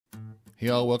Hey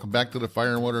all, welcome back to the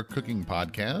Fire and Water Cooking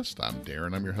Podcast. I'm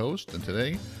Darren, I'm your host, and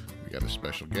today we got a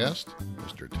special guest,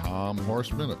 Mr. Tom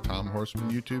Horseman of Tom Horseman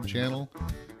YouTube channel.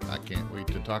 I can't wait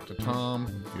to talk to Tom.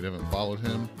 If you haven't followed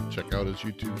him, check out his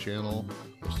YouTube channel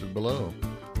listed below.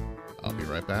 I'll be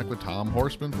right back with Tom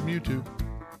Horseman from YouTube.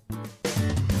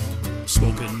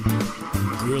 Smoking,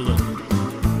 grilling,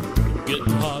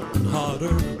 getting hot and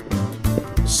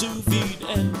hotter, sous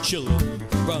vide and chilling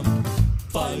from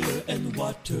fire and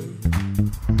water.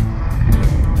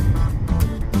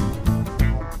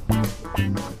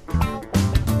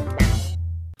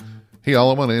 Hey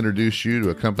all, I want to introduce you to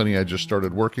a company I just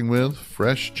started working with,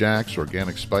 Fresh Jack's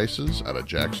Organic Spices out of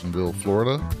Jacksonville,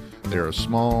 Florida. They're a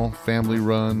small,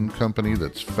 family-run company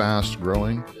that's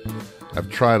fast-growing. I've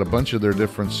tried a bunch of their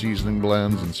different seasoning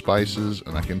blends and spices,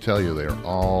 and I can tell you they're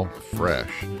all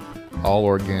fresh, all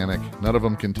organic. None of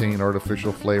them contain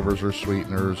artificial flavors or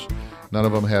sweeteners. None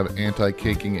of them have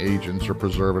anti-caking agents or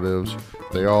preservatives.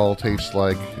 They all taste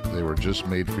like they were just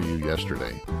made for you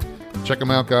yesterday. Check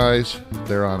them out, guys.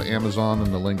 They're on Amazon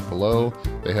in the link below.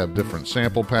 They have different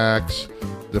sample packs,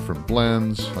 different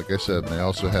blends. Like I said, they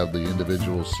also have the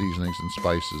individual seasonings and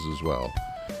spices as well.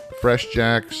 Fresh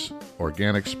Jack's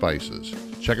Organic Spices.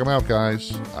 Check them out,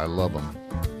 guys. I love them.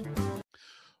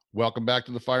 Welcome back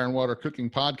to the Fire and Water Cooking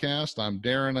Podcast. I'm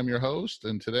Darren. I'm your host.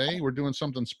 And today we're doing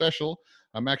something special.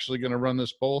 I'm actually going to run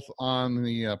this both on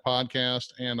the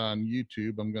podcast and on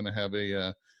YouTube. I'm going to have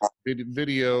a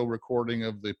video recording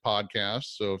of the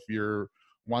podcast. So if you're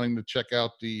wanting to check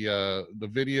out the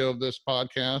video of this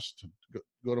podcast,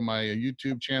 go to my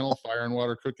YouTube channel, Fire and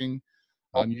Water Cooking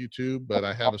on YouTube. But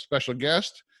I have a special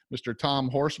guest, Mr. Tom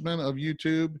Horseman of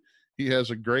YouTube. He has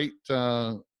a great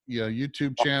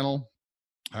YouTube channel.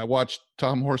 I watch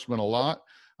Tom Horseman a lot,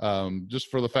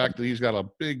 just for the fact that he's got a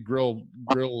big grill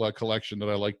collection that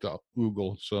I like to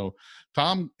Google. So,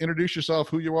 Tom, introduce yourself,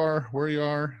 who you are, where you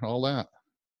are, all that.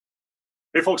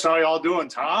 Hey, folks, how y'all doing?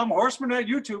 Tom Horseman at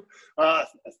YouTube.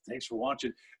 Thanks for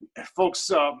watching.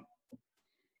 Folks,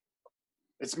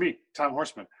 it's me, Tom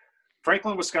Horseman.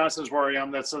 Franklin, Wisconsin is where I am.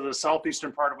 That's the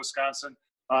southeastern part of Wisconsin.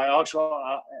 I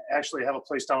actually have a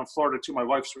place down in Florida too. My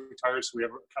wife's retired, so we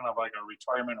have kind of like a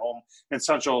retirement home in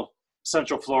Central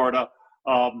Florida.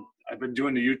 I've been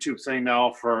doing the YouTube thing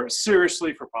now for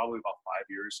probably about 5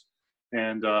 years,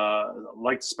 and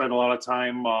like to spend a lot of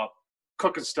time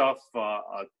cooking stuff.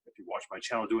 If you watch my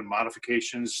channel, doing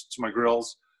modifications to my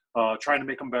grills, trying to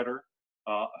make them better.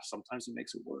 Sometimes it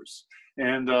makes it worse.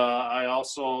 And I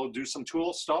also do some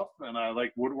tool stuff, and I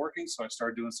like woodworking, so I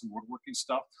started doing some woodworking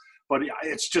stuff. But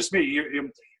it's just me.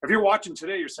 If you're watching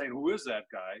today, you're saying, who is that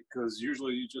guy? Because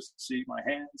usually you just see my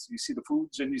hands, you see the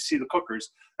foods, and you see the cookers.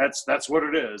 That's what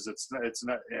it is. It's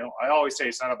not, I always say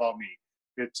it's not about me.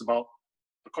 It's about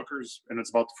the cookers, and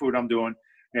it's about the food I'm doing.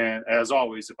 And as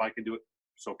always, if I can do it,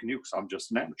 so can you, because I'm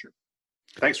just an amateur.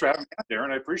 Thanks for having me on,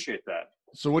 Darren. I appreciate that.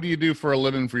 So what do you do for a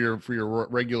living for your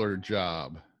regular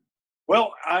job?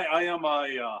 Well, I am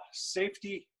a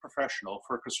safety professional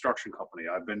for a construction company.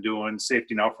 I've been doing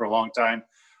safety now for a long time.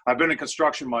 I've been in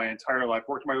construction my entire life,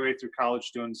 worked my way through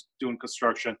college doing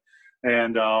construction.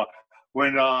 And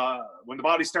when the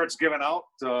body starts giving out,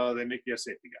 they make you a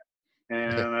safety guy.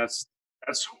 And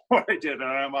that's what I did. And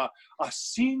I'm a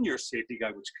senior safety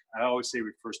guy, which I always say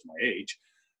refers to my age.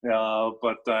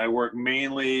 But I work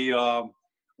mainly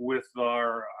with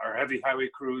our heavy highway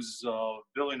crews,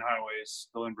 building highways,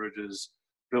 building bridges,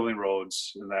 building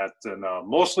roads, and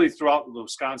mostly throughout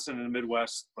Wisconsin and the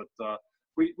Midwest. But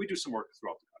we do some work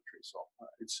throughout the country. So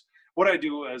it's what I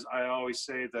do. As I always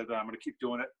say, that I'm going to keep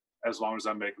doing it as long as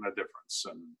I'm making a difference,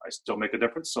 and I still make a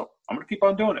difference. So I'm going to keep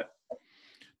on doing it.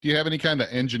 Do you have any kind of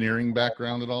engineering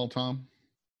background at all, Tom?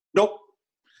 Nope.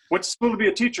 Went to school to be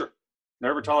a teacher.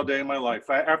 Never taught a day in my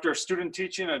life. After student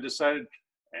teaching, I decided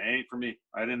it ain't for me.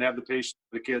 I didn't have the patience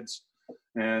for the kids.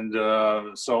 And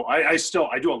so I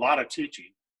do a lot of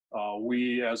teaching.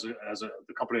 We, as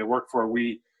the company I work for,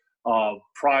 we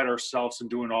pride ourselves in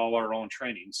doing all our own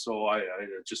training. So I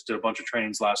just did a bunch of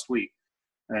trainings last week.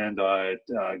 And I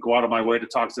go out of my way to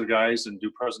talk to the guys and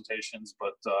do presentations,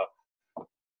 but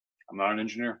I'm not an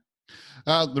engineer.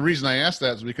 The reason I asked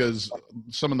that is because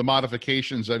some of the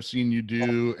modifications I've seen you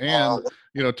do, and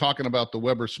talking about the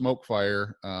Weber smoke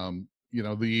fire,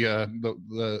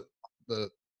 the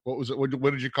what was it?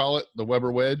 What did you call it? The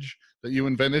Weber wedge that you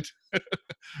invented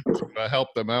to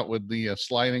help them out with the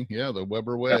sliding. Yeah, the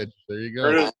Weber wedge. Yeah. There you go.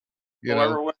 There it is.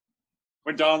 Weber wedge.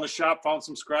 Went down to the shop, found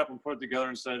some scrap, and put it together,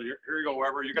 and said, "Here you go,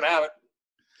 Weber. You can have it."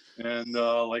 And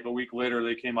like a week later,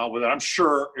 they came out with it. I'm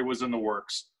sure it was in the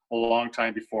works. a long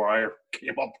time before I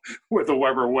came up with a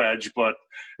Weber wedge. But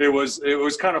it was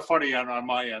kind of funny on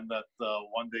my end that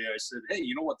one day I said, hey,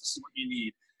 you know what, this is what you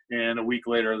need. And a week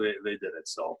later they did it.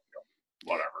 So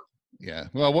whatever. Yeah.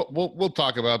 Well, we'll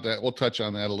talk about that. We'll touch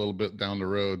on that a little bit down the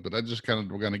road, but I just kind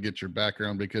of, we're going to get your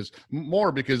background because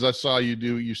I saw you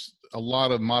do a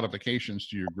lot of modifications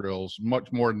to your grills,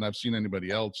 much more than I've seen anybody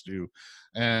else do.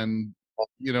 And,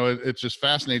 it just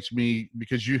fascinates me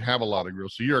because you have a lot of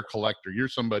grills. So you're a collector. You're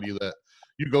somebody that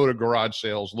you go to garage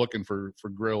sales looking for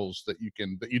grills that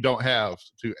you don't have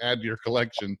to add to your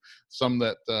collection. Some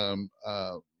that,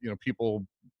 people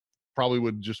probably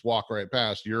would just walk right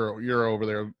past. You're over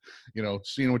there,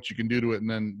 seeing what you can do to it, and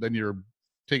then you're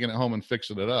taking it home and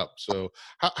fixing it up. So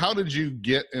how did you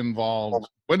get involved?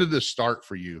 When did this start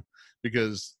for you?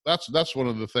 Because that's one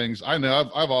of the things I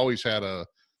know. I've always had an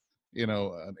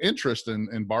interest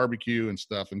in barbecue and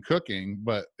stuff and cooking,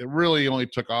 but it really only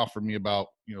took off for me about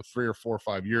 3 or 4 or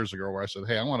 5 years ago, where I said,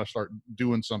 hey, I want to start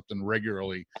doing something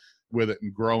regularly with it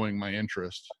and growing my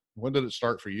interest. When did it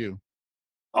start for you?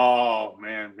 Oh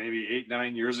man, maybe 8,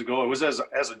 9 years ago. It was as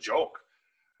a joke.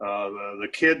 The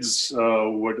kids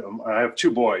would. I have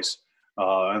 2 boys,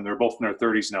 and they're both in their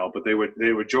 30s now. But they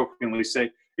would jokingly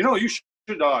say, you should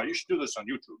do this on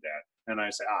YouTube, Dad. And I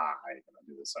say, I ain't gonna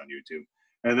do this on YouTube.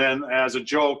 And then as a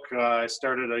joke, I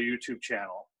started a YouTube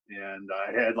channel, and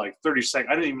I had like 30 seconds.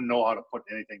 I didn't even know how to put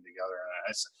anything together.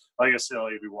 Like I said,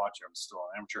 if you watch it, I'm still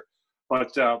an amateur.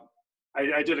 But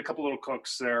I did a couple little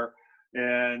cooks there,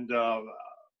 and I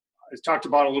talked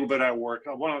about a little bit at work.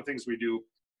 One of the things we do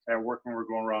at work when we're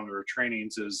going around our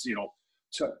trainings is,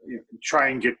 to try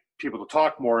and get people to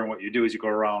talk more. And what you do is you go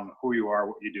around who you are,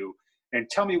 what you do, and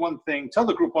tell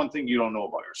the group one thing you don't know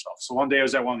about yourself. So one day I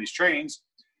was at one of these trainings,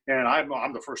 and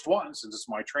I'm the first one since it's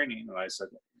my training. And I said,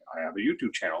 I have a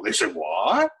YouTube channel. They said,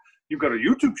 what? You've got a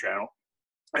YouTube channel?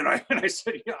 And I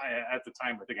said, yeah, at the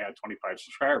time, I think I had 25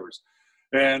 subscribers.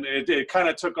 And it kind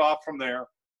of took off from there.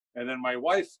 And then my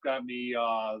wife got me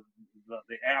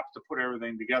the app to put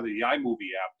everything together, the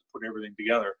iMovie app to put everything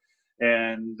together.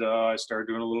 And I started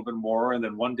doing a little bit more. And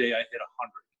then one day I hit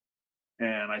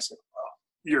 100. And I said, oh,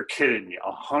 you're kidding me,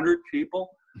 100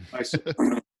 people? I said,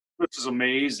 this is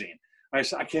amazing. I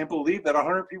said, I can't believe that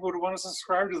 100 people would want to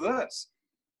subscribe to this.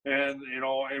 And,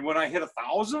 and when I hit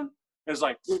 1,000, it's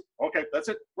like, okay, that's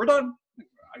it. We're done.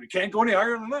 We can't go any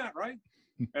higher than that, right?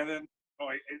 And then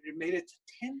it made it to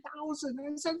 10,000. I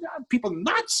said, people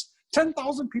nuts.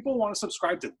 10,000 people want to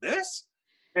subscribe to this?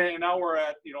 And now we're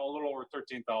at, a little over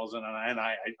 13,000. And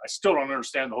I still don't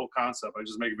understand the whole concept. I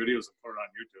just make videos and put it on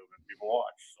YouTube and people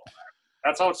watch. So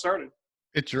that's how it started.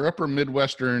 It's your upper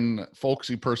Midwestern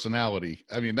folksy personality.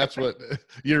 I mean, that's what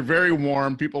you're very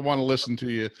warm. People want to listen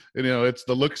to you. It's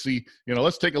the look-see,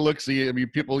 let's take a look-see. I mean,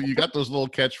 you got those little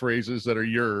catchphrases that are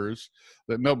yours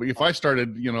that nobody, if I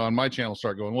started, on my channel,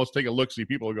 start going, let's take a look-see,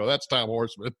 people will go, that's Tom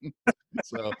Horseman.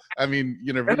 So, I mean,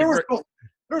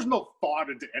 there's no thought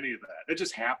into any of that. It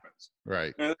just happens.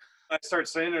 Right. And I start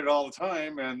saying it all the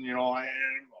time and,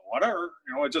 whatever,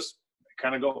 it just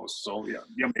kind of goes. So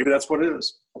yeah, maybe that's what it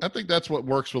is. I think that's what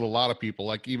works with a lot of people.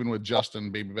 Like even with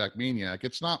Justin Baby Back Maniac,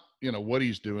 it's not, what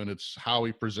he's doing, it's how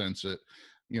he presents it,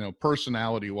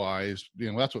 personality wise,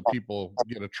 that's what people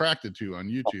get attracted to on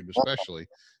YouTube, especially.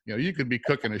 You could be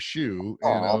cooking a shoe,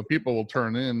 people will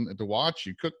turn in to watch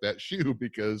you cook that shoe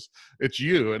because it's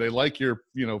you and they like your,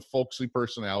 folksy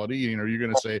personality. You're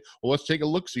going to say, well, let's take a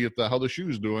look, see how the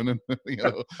shoe's doing. And,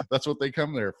 that's what they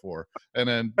come there for. And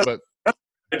then, but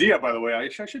idea, by the way, I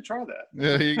should try that.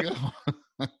 Yeah, there you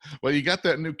go. Well, you got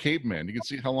that new caveman. You can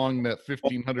see how long that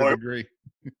 1500 degree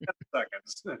 10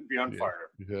 seconds and be on fire.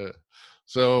 Yeah.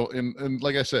 So, and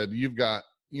like I said, you've got,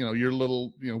 your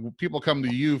little, people come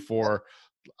to you for,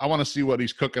 I want to see what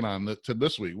he's cooking on to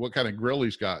this week, what kind of grill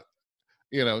he's got.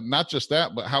 Not just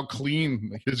that, but how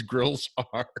clean his grills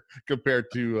are compared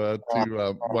to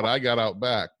what I got out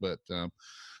back. But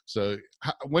so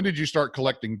when did you start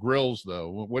collecting grills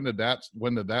though? When did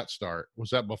that start?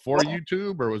 Was that before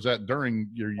YouTube or was that during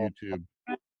your YouTube?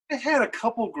 I had a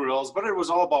couple grills, but it was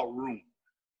all about room.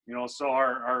 So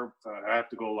our I have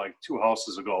to go like 2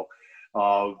 houses ago.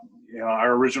 Our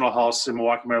original house in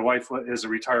Milwaukee, my wife is a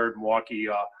retired Milwaukee.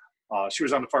 She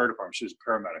was on the fire department. She was a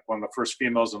paramedic, one of the first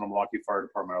females in the Milwaukee Fire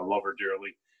Department. I love her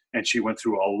dearly. And she went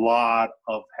through a lot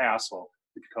of hassle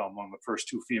to become one of the first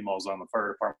 2 females on the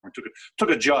fire department. Took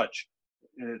a judge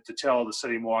to tell the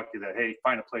city of Milwaukee that, hey,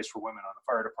 find a place for women on the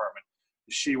fire department.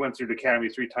 She went through the academy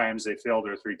 3 times. They failed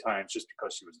her 3 times just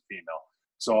because she was a female.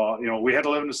 So, we had to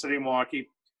live in the city of Milwaukee.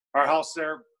 Our house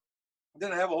there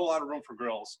didn't have a whole lot of room for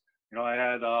grills. I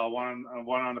had one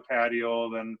on the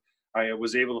patio. Then I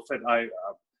was able to fit.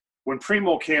 when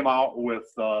Primo came out with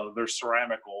their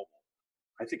ceramic oval,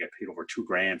 I think I paid over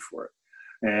 $2,000 for it.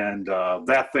 And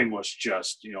that thing was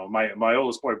just, you know, my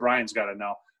oldest boy, Brian's got it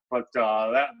now, but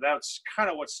that's kind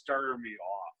of what started me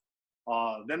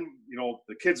off. Then, you know,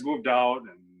 the kids moved out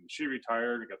and she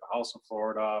retired and got the house in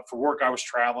Florida. For work, I was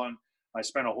traveling. I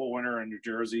spent a whole winter in New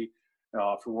Jersey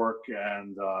for work,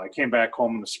 and I came back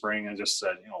home in the spring and just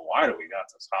said, you know, why do we got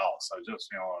this house? I just,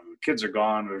 you know, the kids are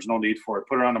gone. There's no need for it.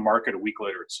 Put it on the market. A week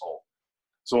later, it sold.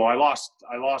 So I lost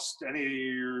any,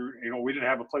 you know, we didn't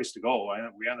have a place to go.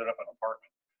 We ended up in an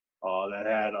apartment that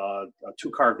had a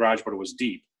 2-car garage, but it was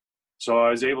deep. So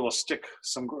I was able to stick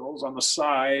some grills on the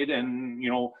side and, you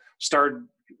know, started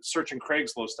searching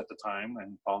Craigslist at the time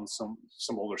and found some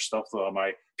older stuff.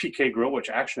 My PK grill, which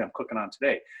actually I'm cooking on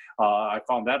today, I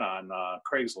found that on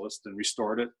Craigslist and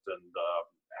restored it, and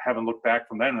haven't looked back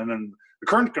from then. And then the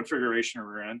current configuration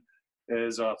we're in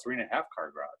is a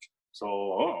 3.5-car garage.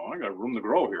 So I got room to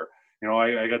grow here. You know,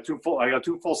 I got two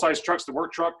full-size trucks, the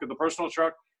work truck and the personal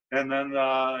truck, and then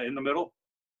in the middle,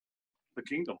 the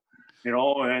Kingdom. You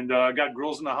know, and got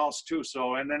grills in the house too.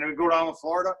 So, and then we go down to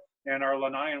Florida. And our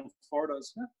Lanai in Florida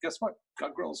is, guess what?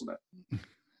 Got grills in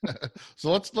it. So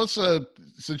let's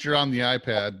since you're on the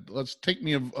iPad, let's take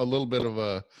me a little bit of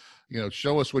a, you know,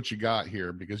 show us what you got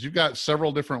here, because you've got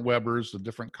several different Webers, the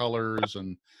different colors,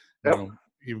 and you know,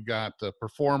 you've got the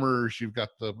Performers, you've got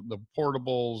the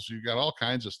portables, you've got all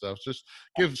kinds of stuff. Just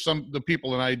give the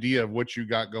people an idea of what you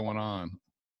got going on.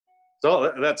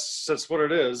 So that's what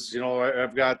it is. You know,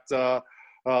 I've got the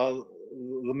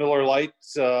Miller Lite.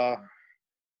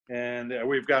 And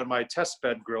we've got my test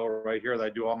bed grill right here that I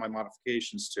do all my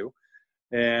modifications to.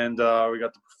 And we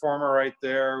got the Performer right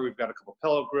there. We've got a couple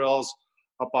pellet grills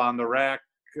up on the rack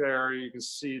there. You can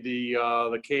see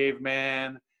the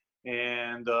Caveman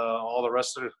and all the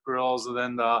rest of the grills. And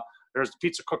then there's the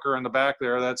pizza cooker in the back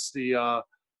there. That's the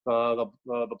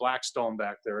Blackstone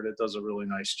back there. It does a really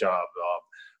nice job.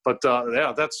 But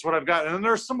yeah, that's what I've got. And then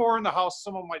there's some more in the house,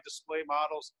 some of my display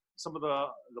models. Some of the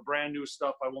brand new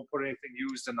stuff, I won't put anything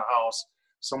used in the house.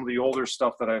 Some of the older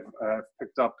stuff that I've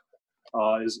picked up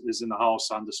is in the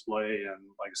house on display. And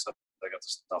like I said, I got the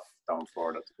stuff down in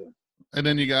Florida today. And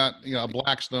then you got, you know, a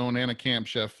Blackstone and a Camp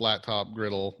Chef flat top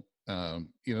griddle.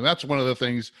 You know, that's one of the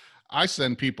things I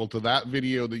send people to, that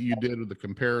video that you did of the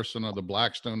comparison of the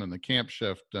Blackstone and the Camp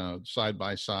Chef side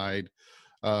by side.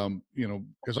 You know,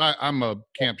 because I'm a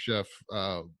Camp Chef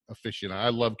aficionado. I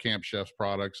love Camp Chef's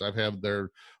products. I've had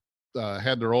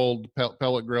their old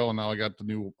pellet grill, and now I got the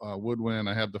new Woodwind.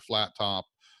 I have the flat top,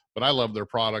 but I love their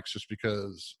products just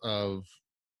because of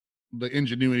the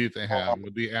ingenuity that they have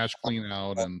with the ash clean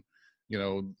out, and you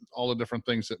know, all the different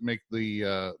things that make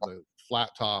the flat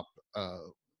top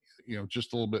you know,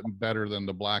 just a little bit better than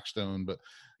the Blackstone. But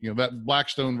you know, that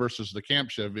Blackstone versus the Camp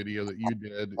Chef video that you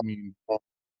did, I mean,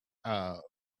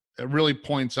 it really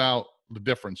points out the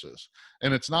differences,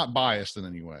 and it's not biased in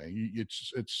any way.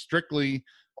 It's strictly,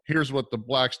 here's what the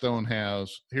Blackstone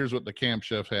has, here's what the Camp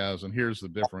Chef has, and here's the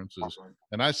differences.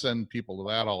 And I send people to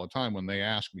that all the time when they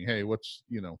ask me, hey, what's,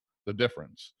 you know, the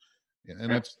difference?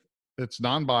 And it's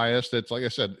non-biased. It's like I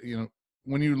said, you know,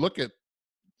 when you look at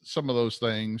some of those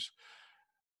things,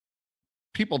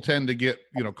 people tend to get,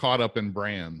 you know, caught up in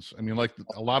brands. I mean, like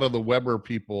a lot of the Weber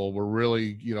people were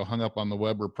really, you know, hung up on the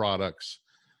Weber products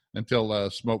until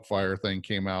Smokefire thing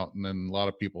came out, and then a lot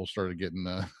of people started getting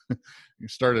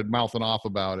started mouthing off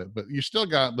about it. But you still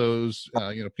got those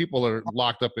you know, people are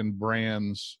locked up in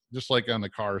brands, just like on the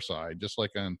car side, just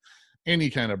like on any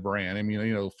kind of brand. I mean,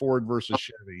 you know, Ford versus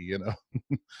Chevy, you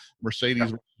know,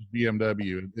 Mercedes versus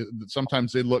BMW.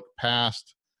 Sometimes they look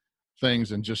past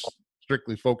things and just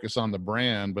strictly focus on the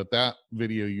brand. But that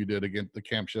video you did against the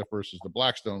Camp Chef versus the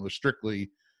Blackstone was strictly,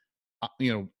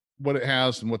 you know, what it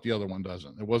has and what the other one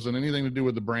doesn't. It wasn't anything to do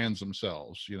with the brands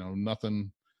themselves, you know,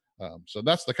 nothing. So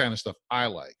that's the kind of stuff I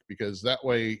like, because that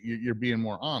way you're being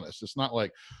more honest. It's not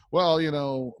like, well, you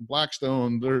know,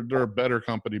 Blackstone, they're a better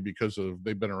company because of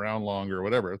they've been around longer or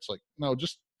whatever. It's like, no,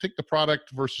 just take the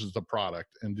product versus the product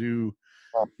and do,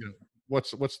 you know,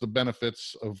 what's the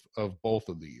benefits of both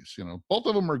of these. You know, both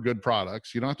of them are good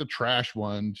products. You don't have to trash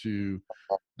one to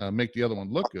make the other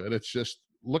one look good. It's just,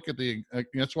 look at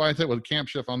that's why I think with Camp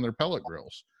Chef on their pellet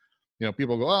grills, you know,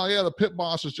 people go, oh yeah, the Pit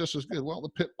Boss is just as good. Well, the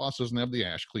Pit Boss doesn't have the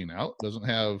ash clean out, doesn't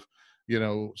have, you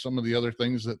know, some of the other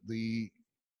things that the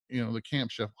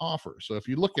Camp Chef offers. So if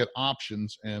you look at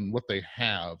options and what they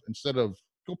have, instead of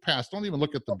go past, don't even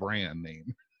look at the brand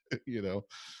name. You know,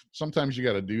 sometimes you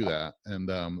got to do that. And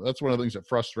that's one of the things that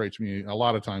frustrates me a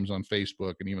lot of times on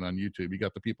Facebook and even on YouTube. You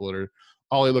got the people that are,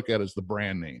 all they look at is the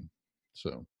brand name.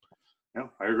 So yeah,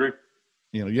 I agree.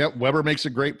 Yeah, Weber makes a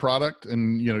great product,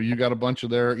 and you got a bunch of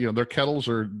their kettles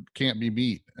can't be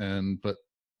beat, but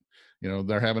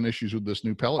they're having issues with this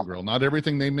new pellet grill. Not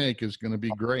everything they make is going to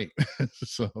be great.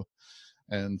 So,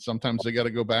 and sometimes they got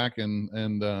to go back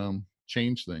and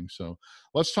change things. So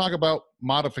let's talk about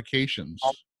modifications.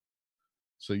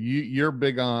 So you're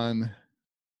big on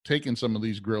taking some of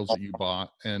these grills that you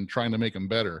bought and trying to make them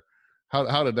better.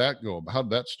 How did that go? How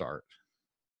did that start?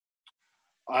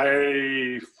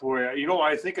 I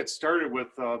think it started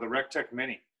with the Rectech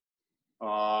Mini.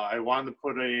 I wanted to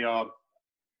put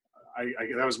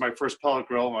that was my first pellet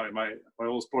grill. My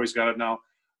oldest boy's got it now,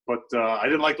 but I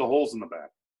didn't like the holes in the back.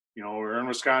 We're in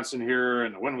Wisconsin here,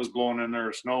 and the wind was blowing in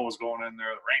there, snow was going in there,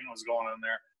 the rain was going in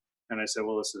there, and I said,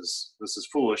 well, this is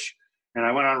foolish. And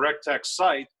I went on Rectech's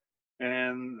site,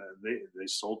 and they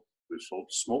sold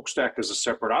smokestack as a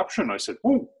separate option. I said,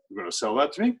 "Oh, you're going to sell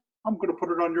that to me? I'm going to put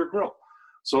it on your grill."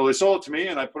 So they sold it to me,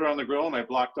 and I put it on the grill, and I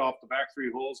blocked off the back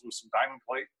 3 holes with some diamond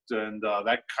plate, and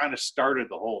that kind of started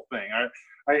the whole thing.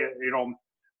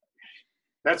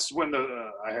 That's when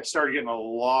I started getting a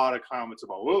lot of comments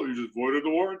about, well, you just voided the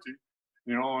warranty,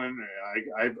 and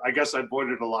I guess I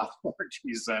voided a lot of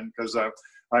warranties then, because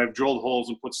I've drilled holes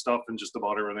and put stuff in just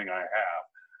about everything I have.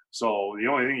 So the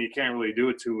only thing you can't really do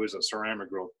it to is a ceramic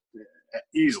grill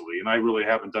easily, and I really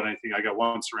haven't done anything. I got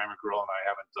one ceramic grill, and I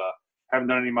haven't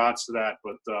done any mods to that,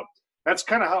 but that's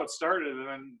kind of how it started. And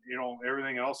then,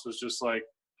 everything else was just like,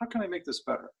 how can I make this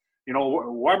better?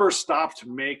 Weber stopped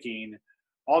making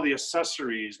all the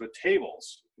accessories with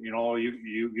tables.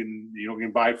 You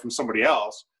can buy from somebody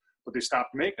else, but they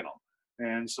stopped making them.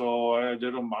 And so I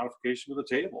did a modification to the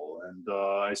table, and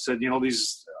I said,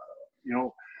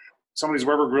 some of these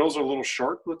Weber grills are a little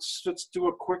short. Let's do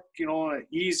a quick,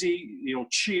 easy,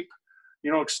 cheap,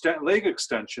 leg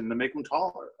extension to make them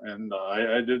taller. And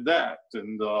I did that.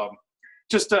 And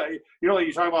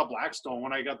you talk about Blackstone.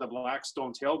 When I got the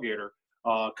Blackstone tailgater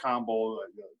combo,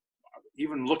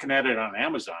 even looking at it on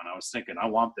Amazon, I was thinking, I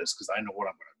want this because I know what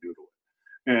I'm going to do to it.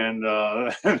 And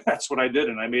that's what I did.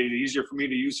 And I made it easier for me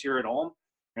to use here at home,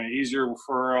 and easier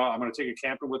for I'm going to take a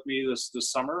camper with me this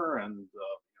summer. And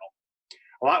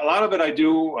a lot of it I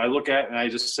look at and I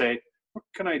just say, what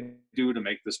can I do to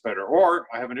make this better? Or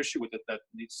I have an issue with it that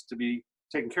needs to be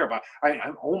taken care of.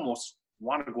 I almost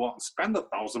want to go out and spend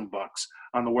 $1,000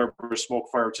 on the Weber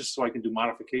SmokeFire just so I can do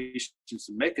modifications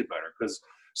to make it better. Because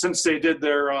since they did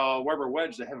their Weber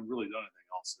wedge, they haven't really done anything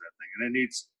else to that thing.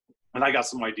 And I got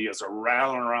some ideas that are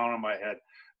rattling around in my head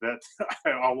that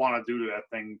I want to do to that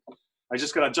thing. I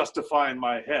just got to justify in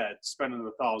my head spending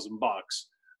 $1,000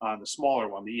 on the smaller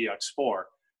one, the EX4,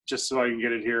 just so I can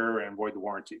get it here and avoid the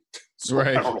warranty. So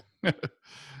right.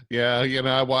 Yeah.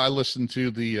 I listened to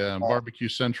the Barbecue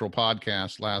Central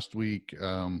podcast last week,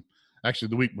 actually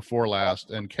the week before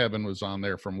last, and Kevin was on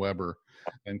there from Weber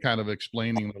and kind of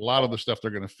explaining a lot of the stuff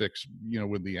they're going to fix,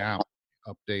 with the app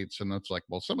updates. And it's like,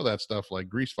 well, some of that stuff like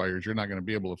grease fires, you're not going to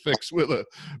be able to fix with a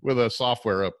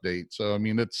software update. So, I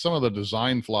mean, it's some of the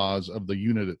design flaws of the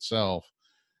unit itself.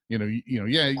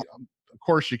 Of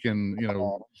course you can,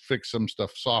 fix some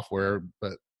stuff software,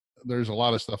 but there's a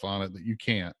lot of stuff on it that you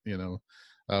can't,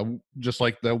 just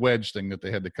like the wedge thing that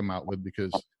they had to come out with,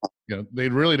 because, they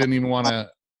really didn't even want to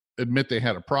admit they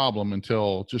had a problem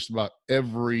until just about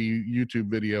every YouTube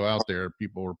video out there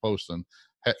people were posting.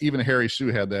 Even Harry Sue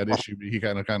had that issue, but he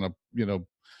kind of,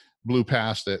 blew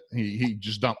past it. He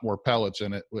just dumped more pellets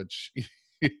in it, which,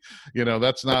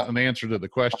 that's not an answer to the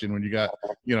question when you got,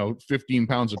 15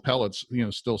 pounds of pellets,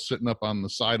 still sitting up on the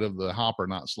side of the hopper,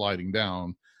 not sliding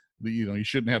down. You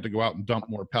shouldn't have to go out and dump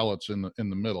more pellets in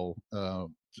the middle.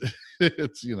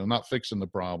 It's, not fixing the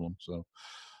problem. So,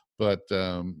 but,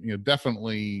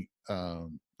 definitely,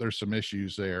 there's some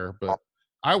issues there, but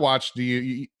I watched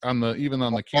even on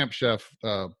the Camp Chef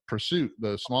Pursuit,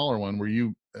 the smaller one, where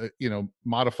you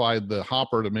modified the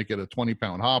hopper to make it a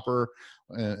 20-pound hopper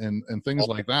and things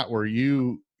like that, where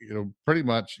pretty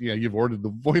much you've voided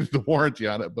the warranty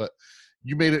on it, but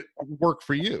you made it work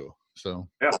for you. So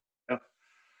yeah.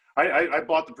 I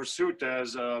bought the Pursuit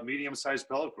as a medium-sized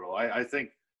pellet grill. I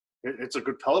think it's a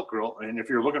good pellet grill, and if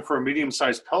you're looking for a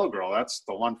medium-sized pellet grill, that's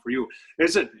the one for you.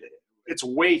 Its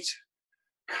weight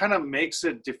kind of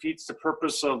defeats the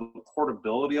purpose of the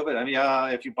portability of it. I mean,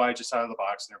 if you buy it just out of the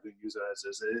box and everything, use it as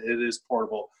is, it is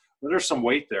portable. But there's some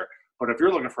weight there. But if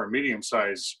you're looking for a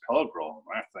medium-sized pellet grill,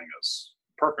 that thing is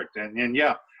perfect. And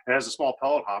it has a small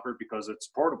pellet hopper because it's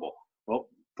portable. Well,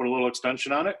 put a little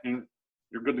extension on it, and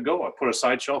you're good to go. I put a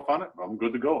side shelf on it, I'm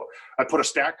good to go. I put a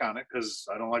stack on it because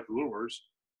I don't like lures,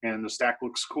 and the stack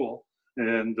looks cool,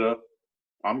 and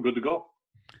I'm good to go.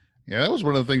 Yeah, that was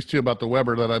one of the things too about the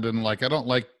Weber that I didn't like. I don't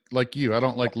like like you. I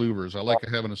don't like louvers. I like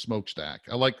having a smokestack.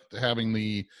 I like having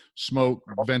the smoke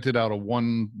vented out of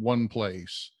one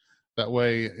place. That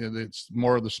way, it's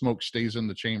more of the smoke stays in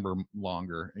the chamber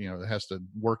longer. You know, it has to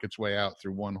work its way out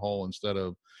through one hole instead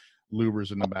of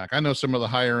louvers in the back. I know some of the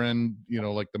higher end, you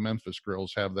know, like the Memphis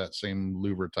grills have that same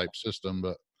louver type system,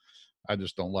 but I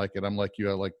just don't like it. I'm like you.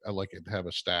 I like it to have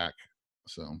a stack.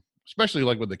 So especially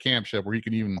like with the camp chef, where you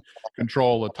can even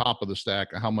control the top of the stack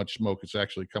and how much smoke is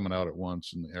actually coming out at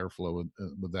once, and the airflow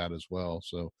with that as well.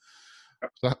 So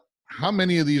how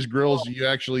many of these grills do you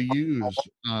actually use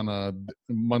on a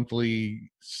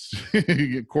monthly,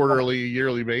 quarterly,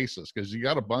 yearly basis? Because you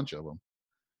got a bunch of them.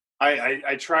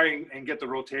 I try and get the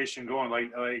rotation going.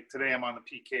 Like today, I'm on the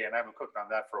PK, and I haven't cooked on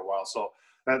that for a while. So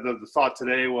the thought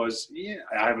today was, yeah,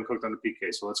 I haven't cooked on the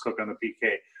PK, so let's cook on the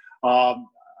PK.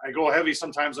 I go heavy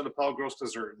sometimes on the pellet grills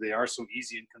because they are so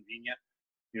easy and convenient,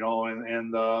 you know.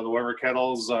 And the Weber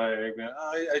kettles, I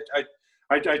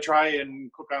try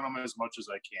and cook on them as much as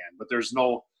I can. But there's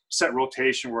no set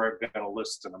rotation where I've got a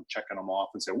list and I'm checking them off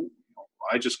and say, ooh, you know,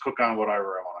 I just cook on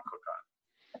whatever I want to cook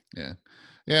on. Yeah.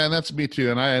 Yeah, and that's me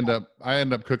too. And I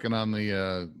end up cooking on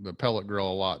the pellet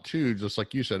grill a lot too. Just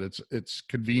like you said, it's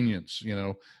convenience. You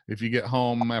know, if you get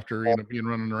home after being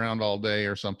running around all day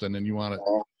or something, and you want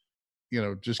to, you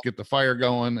know, just get the fire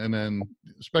going, and then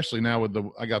especially now with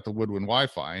I got the Woodwind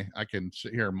Wi-Fi, I can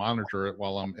sit here and monitor it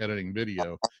while I'm editing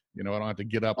video. You know, I don't have to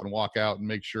get up and walk out and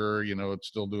make sure, you know, it's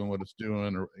still doing what it's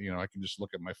doing, or, you know, I can just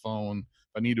look at my phone.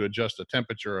 If I need to adjust the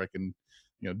temperature, I can,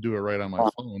 you know, do it right on my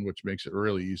phone, which makes it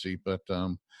really easy. But,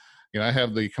 you know, I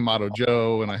have the Kamado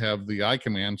Joe and I have the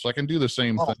iCommand, so I can do the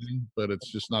same thing, but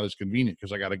it's just not as convenient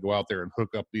because I got to go out there and hook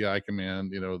up the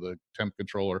iCommand, you know, the temp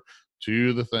controller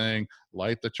to the thing,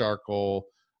 light the charcoal,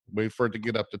 wait for it to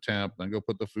get up to temp, then go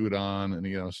put the food on. And,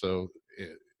 you know, so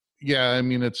yeah, I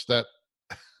mean, it's that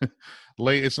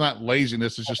it's not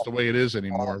laziness. It's just the way it is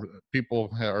anymore. People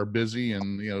are busy,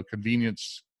 and, you know,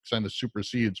 convenience kind of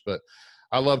supersedes. But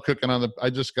I love cooking on I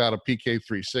just got a PK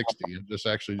 360 and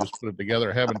just put it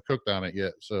together. I haven't cooked on it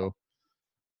yet. So,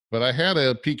 but I had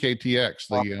a PKTX,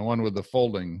 the one with the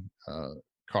folding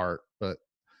cart. But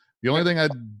the only thing I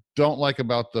don't like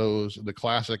about the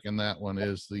classic in that one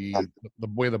is the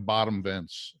way the bottom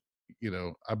vents, you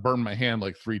know, I burned my hand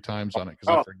like 3 times on it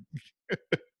because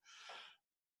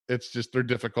it's just, they're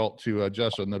difficult to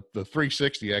adjust. And the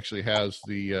 360 actually has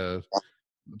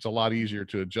it's a lot easier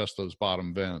to adjust those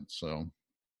bottom vents. So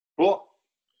cool.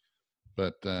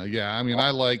 But yeah, I mean,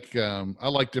 I like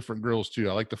different grills too.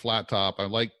 I like the flat top. I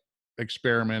like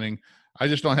experimenting. I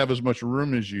just don't have as much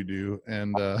room as you do.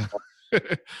 And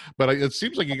but it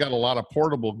seems like you got a lot of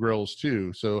portable grills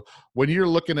too. So when you're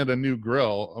looking at a new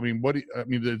grill, I mean,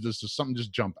 does something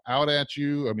just jump out at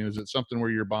you? I mean, is it something where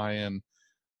you're buying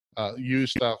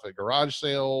used stuff at garage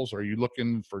sales? Or are you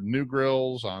looking for new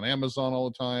grills on Amazon all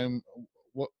the time?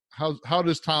 How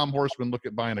does Tom Horstman look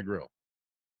at buying a grill?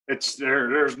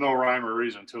 There's no rhyme or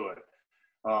reason to it.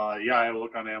 Yeah, I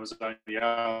look on Amazon. Yeah,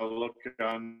 I look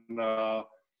on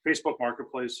Facebook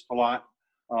Marketplace a lot.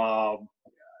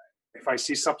 If I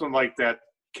see something like that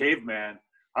Caveman,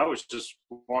 I was just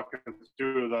walking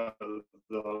through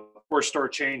the first store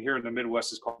chain here in the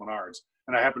Midwest is called Menards.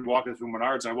 And I happened walking through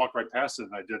Menards, and I walked right past it,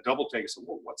 and I did a double take. I said,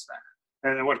 whoa, what's that?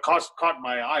 And then what caught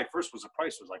my eye first was the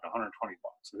price was like $120. I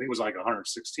think it was like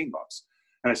 $116.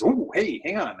 And I said, oh, hey,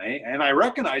 hang on. And I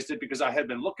recognized it because I had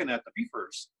been looking at the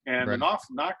beefers and the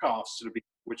knockoffs to the beef,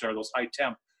 which are those high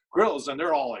temp grills, and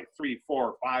they're all like $300,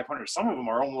 $400, $500. Some of them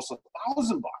are almost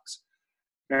 $1,000.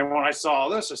 And when I saw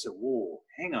this, I said, whoa,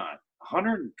 hang on,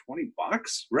 $120?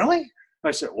 Really? And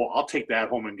I said, well, I'll take that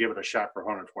home and give it a shot for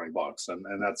 $120.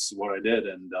 And that's what I did.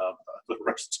 And the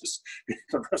rest is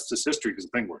history, because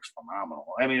the thing works phenomenal.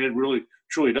 I mean, it really,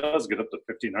 truly does get up to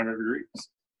 1,500 degrees.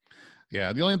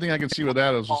 Yeah, the only thing I can see with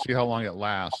that is to see how long it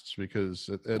lasts, because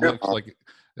it looks like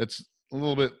it's a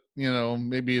little bit, you know,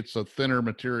 maybe it's a thinner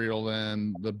material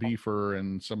than the Beefer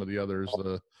and some of the others,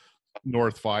 the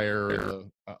North Fire,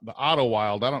 the Auto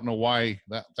Wild. I don't know why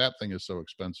that thing is so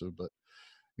expensive, but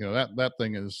you know, that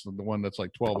thing is the one that's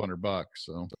like $1,200.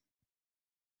 So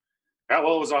yeah,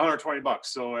 well, it was $120.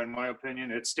 So in my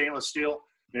opinion, it's stainless steel,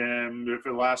 and if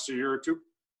it lasts a year or two,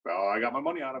 well, I got my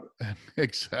money out of it.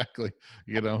 Exactly.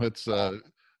 You know, it's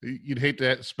you'd hate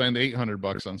to spend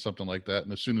 $800 on something like that,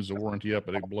 and as soon as the warranty up,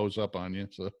 it blows up on you.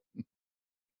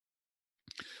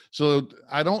 So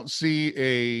I don't see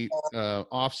a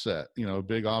offset, you know, a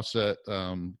big offset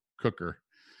cooker.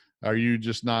 Are you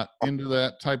just not into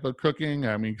that type of cooking?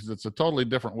 I mean, because it's a totally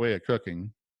different way of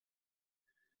cooking.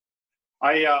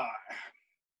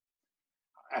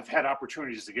 I've had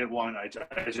opportunities to get one. I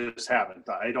just haven't.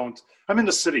 I'm in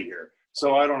the city here,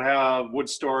 so I don't have wood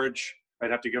storage.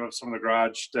 I'd have to give up some of the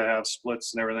garage to have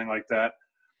splits and everything like that.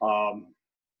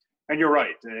 And you're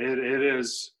right.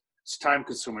 It's time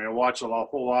consuming. I watch a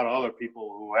whole lot of other people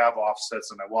who have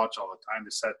offsets, and I watch all the time. They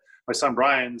said my son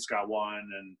Brian's got one,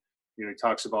 and he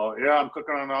talks about, I'm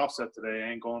cooking on an offset today.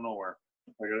 I ain't going nowhere.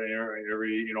 I got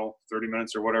every 30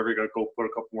 minutes or whatever, you got to go put a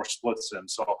couple more splits in.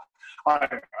 So I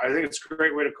think it's a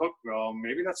great way to cook.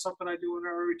 Maybe that's something I do when I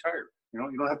retire. You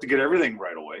don't have to get everything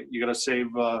right away. You got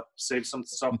to save some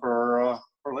stuff for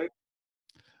later.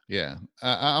 Yeah,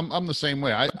 I'm the same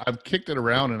way. I've kicked it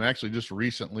around, and actually just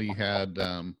recently had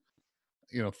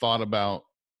thought about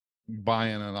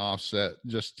buying an offset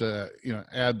just to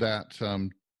add that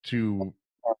to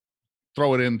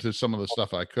throw it into some of the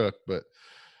stuff I cook. But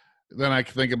then I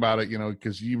think about it,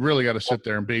 because you really got to sit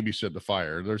there and babysit the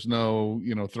fire. There's no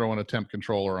throwing a temp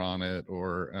controller on it,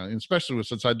 or especially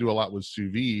since I do a lot with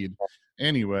sous vide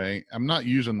anyway, I'm not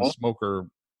using the smoker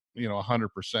 100%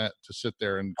 to sit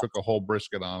there and cook a whole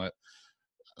brisket on it.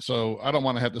 So I don't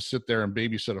want to have to sit there and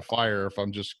babysit a fire if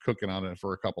I'm just cooking on it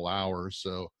for a couple hours.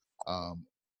 So,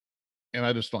 and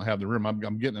I just don't have the room.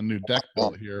 I'm getting a new deck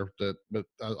built here but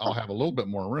I'll have a little bit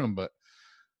more room, but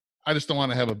I just don't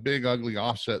want to have a big, ugly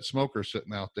offset smoker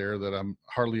sitting out there that I'm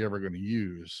hardly ever going to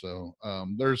use. So,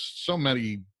 there's so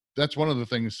many, that's one of the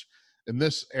things in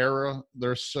this era,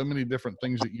 there's so many different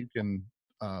things that you can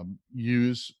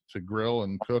use to grill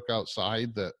and cook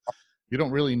outside that you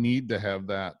don't really need to have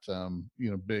that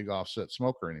big offset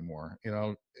smoker anymore.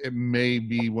 It may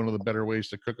be one of the better ways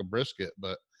to cook a brisket,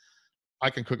 but I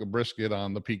can cook a brisket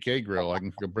on the PK grill. I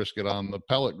can cook a brisket on the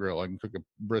pellet grill. I can cook a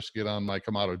brisket on my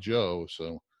Kamado Joe.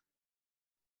 So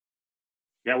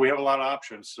yeah, we have a lot of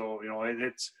options. So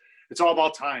it's all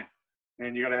about time,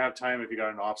 and you got to have time if you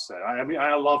got an offset. I mean,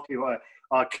 I love people.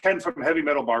 Ken from Heavy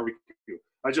Metal Barbecue,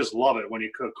 I just love it when he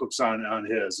cooks on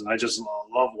his, and I just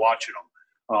love watching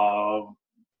him.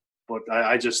 But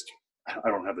I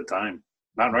don't have the time.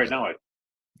 Not right now.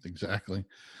 Exactly.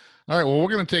 All right. Well,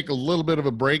 we're going to take a little bit of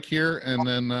a break here, and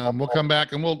then we'll come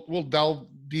back and we'll delve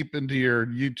deep into your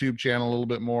YouTube channel a little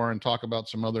bit more and talk about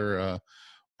some other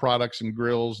products and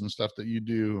grills and stuff that you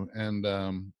do. And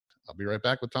I'll be right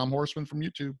back with Tom Horseman from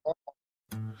YouTube.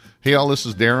 Hey all, this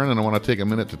is Darren, and I want to take a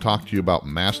minute to talk to you about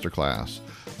Masterclass.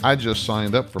 I just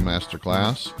signed up for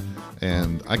Masterclass,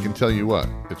 and I can tell you what,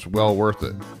 it's well worth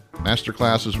it.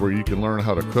 Masterclass is where you can learn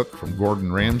how to cook from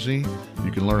Gordon Ramsay.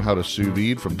 You can learn how to sous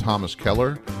vide from Thomas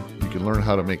Keller. You can learn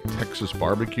how to make Texas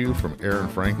barbecue from Aaron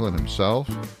Franklin himself.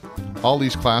 All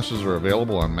these classes are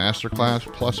available on Masterclass,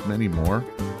 plus many more.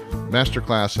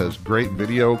 Masterclass has great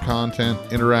video content,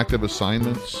 interactive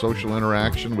assignments, social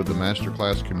interaction with the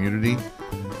Masterclass community,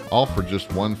 all for just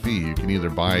one fee. You can either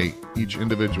buy each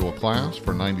individual class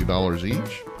for $90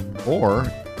 each, or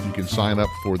you can sign up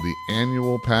for the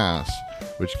annual pass,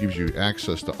 which gives you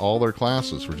access to all their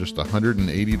classes for just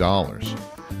 $180.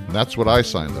 And that's what I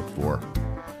signed up for.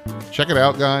 Check it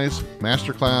out, guys.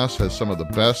 Masterclass has some of the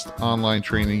best online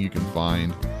training you can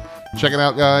find. Check it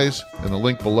out, guys, in the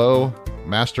link below.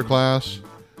 Masterclass,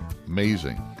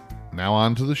 amazing. Now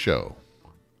on to the show.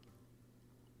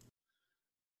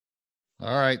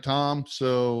 All right, Tom.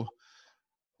 So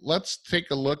let's take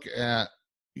a look at,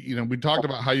 we talked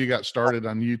about how you got started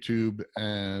on YouTube,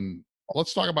 and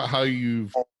let's talk about how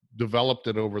you've developed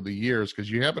it over the years, because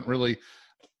you haven't really,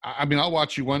 I mean, I'll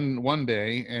watch you one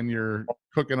day and you're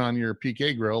cooking on your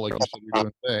PK grill, like you said you're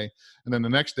doing today. And then the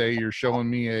next day you're showing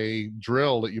me a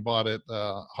drill that you bought at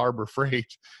Harbor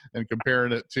Freight and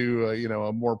comparing it to,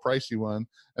 a more pricey one.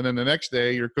 And then the next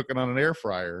day you're cooking on an air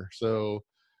fryer. So,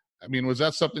 I mean, was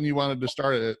that something you wanted to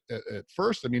start at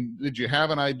first? I mean, did you have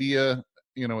an idea,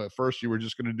 at first you were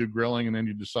just going to do grilling and then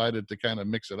you decided to kind of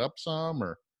mix it up some,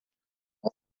 or?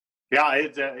 Yeah,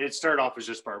 it started off as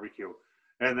just barbecue.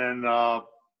 And then,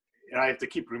 and I have to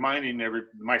keep reminding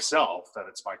myself that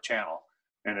it's my channel,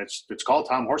 and it's called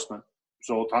Tom Horseman.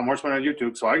 So Tom Horseman on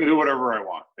YouTube. So I can do whatever I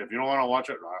want. If you don't want to watch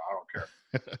it, I don't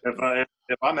care.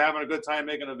 if I'm having a good time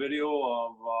making a video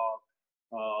of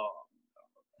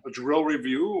a drill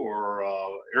review or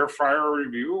air fryer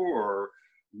review or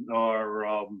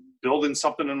building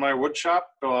something in my wood shop,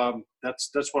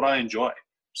 that's what I enjoy.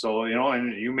 So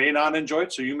and you may not enjoy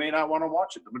it, so you may not want to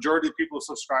watch it. The majority of people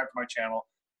subscribe to my channel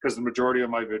because the majority of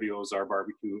my videos are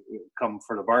barbecue, come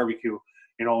for the barbecue,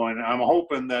 and I'm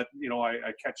hoping that,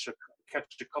 I catch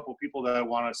a couple people that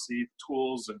want to see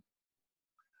tools and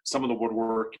some of the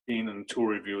woodworking and tool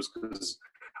reviews, because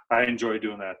I enjoy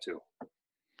doing that too.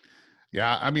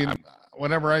 Yeah. I mean,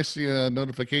 whenever I see a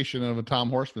notification of a Tom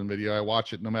Horseman video, I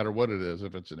watch it no matter what it is.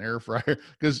 If it's an air fryer,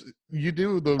 because you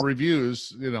do the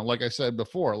reviews, you know, like I said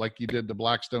before, like you did the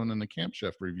Blackstone and the Camp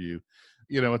Chef review.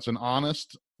 You know, it's an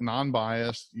honest,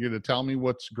 non-biased. You're to tell me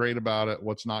what's great about it,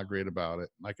 what's not great about it.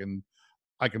 I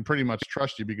can pretty much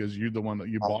trust you because you're the one that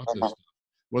you bought this stuff.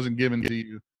 It wasn't given to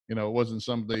you. You know, it wasn't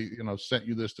somebody, you know, sent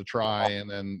you this to try and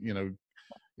then, you know,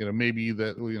 maybe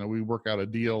that, you know, we work out a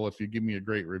deal if you give me a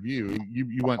great review.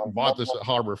 You went and bought this at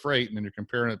Harbor Freight, and then you're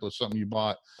comparing it to something you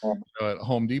bought at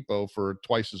Home Depot for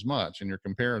twice as much, and you're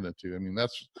comparing it to. I mean,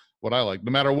 that's what I like.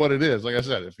 No matter what it is, like I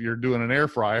said, if you're doing an air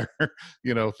fryer,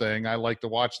 you know, thing, I like to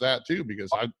watch that too,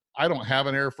 because I don't have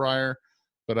an air fryer,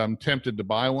 but I'm tempted to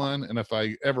buy one. And if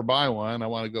I ever buy one, I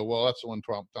want to go, well, that's the one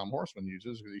Tom Horseman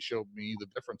uses, because he showed me the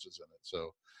differences in it.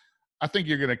 So I think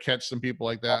you're going to catch some people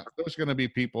like that. There's going to be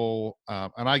people,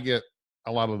 and I get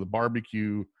a lot of the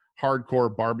barbecue,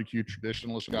 hardcore barbecue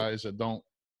traditionalist guys that don't,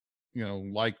 you know,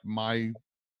 like my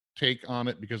take on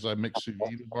it, because I mix sous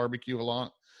vide with barbecue a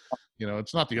lot. You know,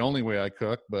 it's not the only way I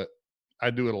cook, but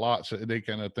I do it a lot. So they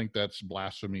kind of think that's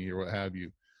blasphemy or what have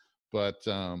you. But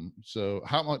so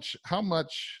how much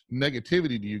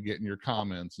negativity do you get in your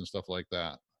comments and stuff like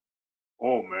that?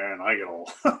 Oh man, I get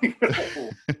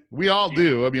old. We all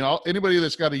do. I mean, anybody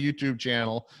that's got a YouTube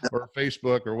channel or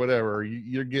Facebook or whatever,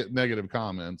 you get negative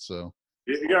comments. So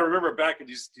you got to remember, back in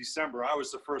December, I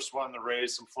was the first one to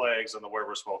raise some flags on the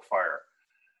Weber Smoke Fire,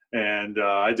 and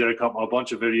I did a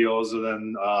bunch of videos, and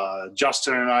then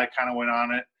Justin and I kind of went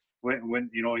on it when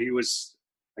you know,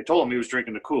 I told him he was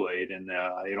drinking the Kool-Aid, and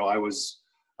you know, I was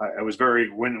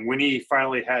very, when he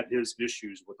finally had his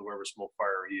issues with the Weber Smoke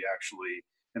Fire, he actually,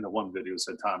 in the one video,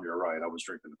 said, "Tom, you're right. I was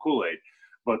drinking the Kool-Aid."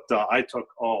 But I took,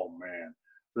 oh man,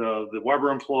 the Weber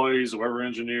employees, the Weber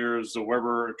engineers, the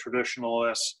Weber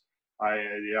traditionalists.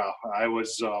 I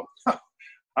was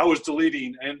I was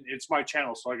deleting, and it's my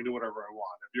channel, so I can do whatever I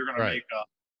want. If you're going to make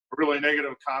a really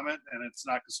negative comment and it's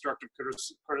not constructive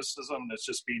criticism, it's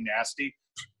just being nasty,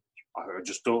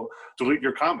 just delete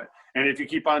your comment. And if you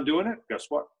keep on doing it, guess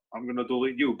what? I'm going to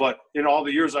delete you. But in all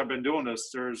the years I've been doing this,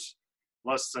 there's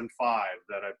less than 5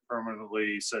 that I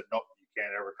permanently said, nope, you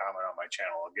can't ever comment on my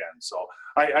channel again. So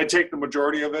I take the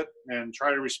majority of it and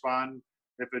try to respond.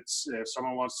 If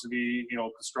someone wants to be, you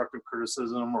know, constructive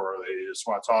criticism, or they just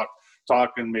want to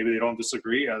talk and maybe they don't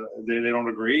disagree, they don't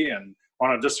agree and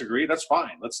want to disagree, that's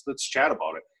fine. Let's chat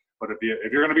about it. But if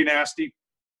you're going to be nasty,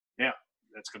 yeah,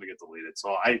 that's going to get deleted.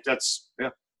 So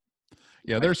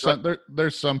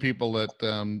there's some people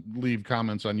that leave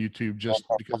comments on YouTube just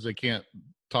because they can't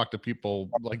talk to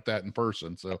people like that in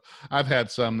person. So I've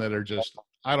had some that are just,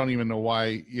 I don't even know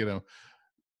why, you know,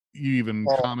 you even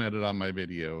commented on my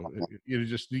video.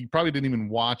 You probably didn't even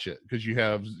watch it because you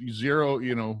have zero,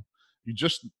 you know, you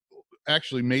just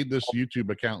actually made this YouTube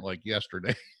account like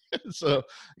yesterday. So,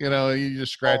 you know, you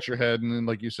just scratch your head, and then,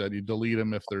 like you said, you delete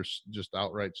them if they're just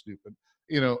outright stupid.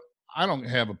 You know, I don't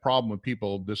have a problem with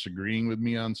people disagreeing with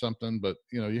me on something, but,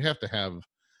 you know, you have to have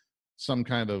some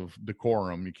kind of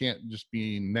decorum. You can't just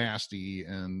be nasty.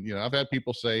 And, you know, I've had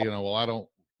people say, you know, well, I don't,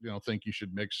 you know, think you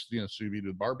should mix, you know, sous vide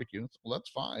with barbecue. Well,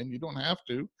 that's fine. You don't have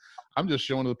to. I'm just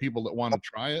showing to the people that want to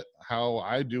try it how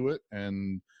I do it,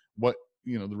 and what,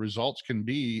 you know, the results can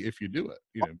be if you do it.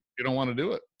 You know, if you don't want to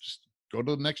do it, just go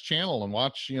to the next channel and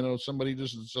watch, you know, somebody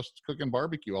just cooking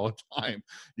barbecue all the time.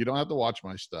 You don't have to watch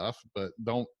my stuff, but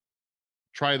don't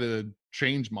try to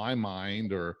change my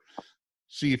mind or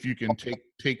see if you can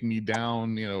take me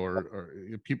down, you know, or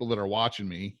people that are watching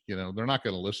me, you know, they're not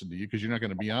going to listen to you because you're not going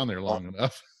to be on there long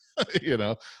enough. You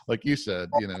know, like you said,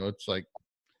 you know, it's like,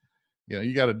 you know,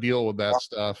 you got to deal with that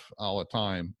stuff all the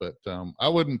time. But I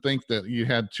wouldn't think that you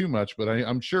had too much, but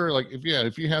I'm sure, like,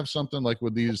 if you have something like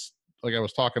with these, like I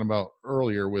was talking about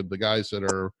earlier with the guys that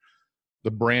are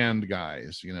the brand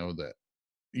guys, you know, that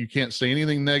you can't say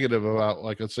anything negative about,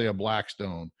 like, let's say a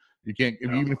Blackstone. You can't,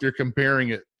 even if you're comparing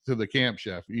it to the Camp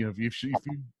Chef, you know, if you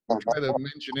try to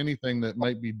mention anything that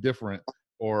might be different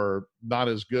or not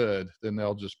as good, then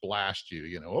they'll just blast you,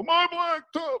 you know, oh, my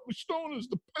Blackstone is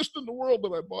the best in the world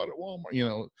that I bought at Walmart. You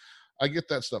know, I get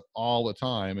that stuff all the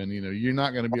time, and, you know, you're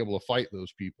not going to be able to fight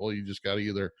those people. You just got to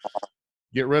either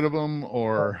get rid of them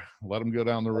or let them go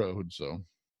down the road. So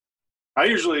I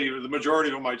usually, the majority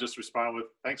of them, I just respond with,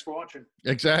 thanks for watching.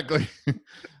 Exactly.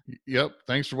 Yep.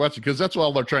 Thanks for watching. Because that's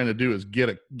all they're trying to do is get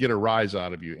a rise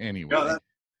out of you anyway. Yeah,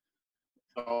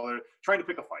 they're trying to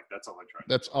pick a fight. That's all they're trying to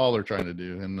do. That's all they're trying to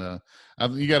do. And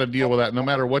you got to deal with that no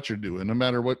matter what you're doing, no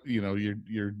matter what, you know, you're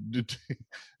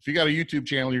if you got a YouTube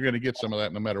channel, you're going to get some of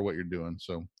that no matter what you're doing.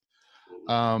 So,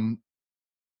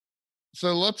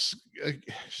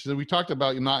 so we talked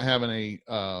about you not having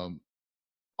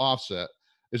offset.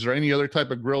 Is there any other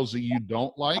type of grills that you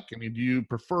don't like? I mean, do you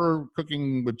prefer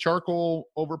cooking with charcoal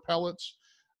over pellets?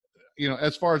 You know,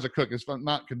 as far as a cook, it's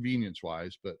not convenience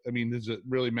wise, but I mean, does it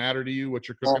really matter to you what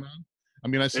you're cooking on? I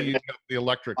mean, I see you got the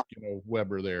electric,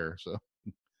 Weber there. So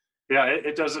yeah,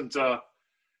 it doesn't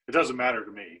matter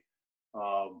to me.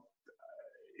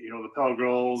 The pellet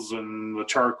grills and the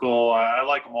charcoal, I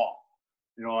like them all.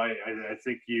 I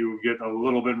think you get a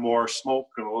little bit more smoke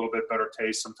and a little bit better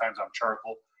taste sometimes on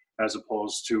charcoal as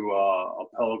opposed to a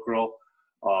pellet grill.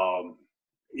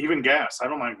 Even gas, I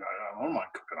don't mind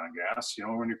cooking on gas.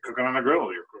 When you're cooking on a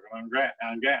grill, you're cooking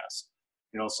on gas.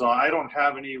 So I don't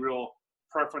have any real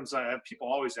preference. People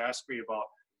always ask me about,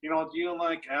 do you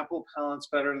like apple pellets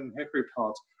better than hickory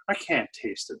pellets? I can't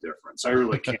taste the difference. I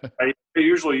really can't. I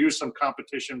usually use some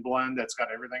competition blend that's got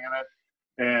everything in it.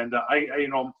 And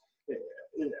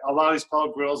a lot of these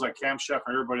pellet grills, like Camp Chef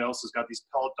and everybody else, has got these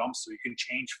pellet dumps so you can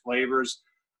change flavors.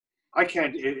 I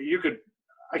can't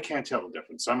tell the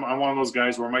difference. I'm one of those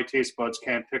guys where my taste buds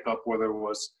can't pick up whether it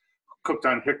was cooked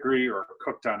on hickory or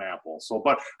cooked on apple. So,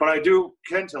 but I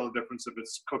can tell the difference if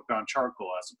it's cooked on charcoal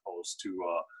as opposed to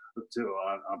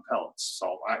on pellets.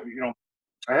 So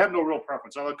I have no real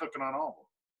preference. I like cooking on all of them.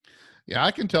 Yeah,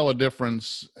 I can tell a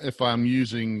difference if I'm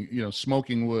using,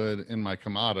 smoking wood in my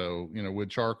Kamado, with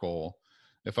charcoal,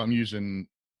 if I'm using,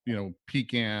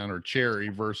 pecan or cherry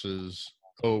versus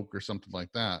oak or something like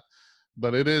that.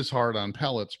 But it is hard on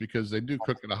pellets because they do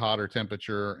cook at a hotter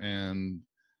temperature, and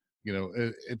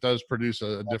it does produce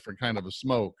a different kind of a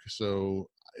smoke. So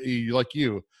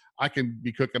I can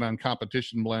be cooking on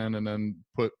competition blend and then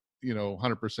put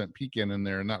 100% pecan in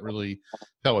there and not really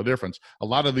tell a difference. A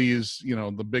lot of these,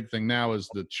 the big thing now is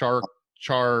the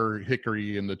char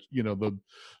hickory and the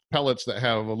pellets that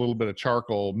have a little bit of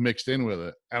charcoal mixed in with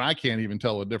it, and I can't even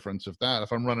tell the difference if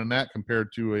I'm running that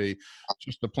compared to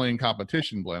just a plain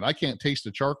competition blend. I can't taste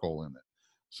the charcoal in it.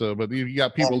 So, but you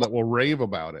got people that will rave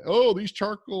about it. Oh, these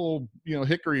charcoal,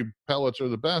 hickory pellets are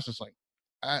the best. It's like,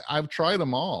 I've tried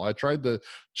them all. I tried the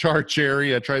char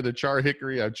cherry, I tried the char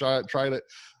hickory, I tried it,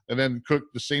 and then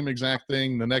cooked the same exact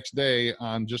thing the next day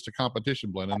on just a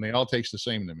competition blend, and they all taste the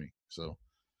same to me. So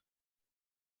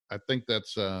I think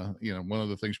that's, one of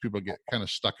the things people get kind of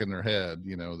stuck in their head,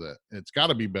 that it's got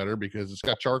to be better because it's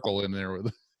got charcoal in there with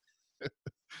it.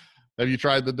 Have you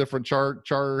tried the different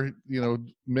char,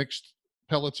 mixed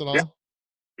pellets at all?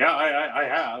 Yeah, I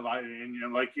have.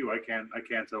 And like you, I can't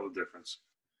tell the difference.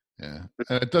 Yeah,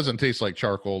 and it doesn't taste like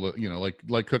charcoal,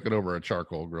 like cooking over a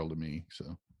charcoal grill to me.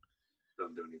 So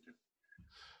doesn't do anything.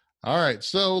 All right,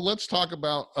 so let's talk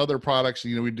about other products.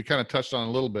 We kind of touched on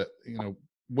a little bit.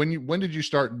 When did you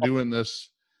start doing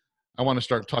this? I want to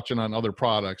start touching on other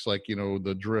products like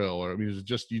the drill, or is it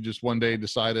just you just one day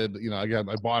decided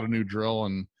I bought a new drill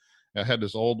and I had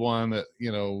this old one that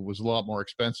was a lot more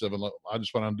expensive and I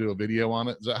just want to do a video on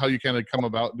it. Is that how you kind of come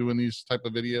about doing these type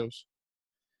of videos?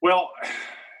 Well,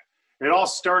 it all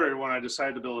started when I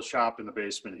decided to build a shop in the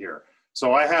basement here.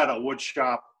 So I had a wood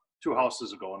shop 2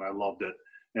 houses ago and I loved it.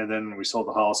 And then when we sold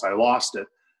the house, I lost it.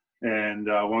 And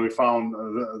when we found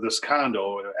this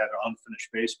condo, it had an unfinished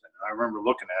basement. And I remember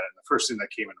looking at it, and the first thing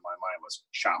that came into my mind was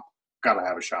shop. Got to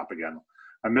have a shop again.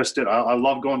 I missed it. I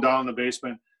love going down in the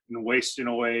basement and wasting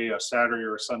away a Saturday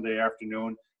or a Sunday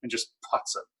afternoon and just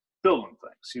putzing, building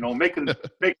things.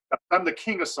 I'm the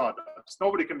king of sawdust.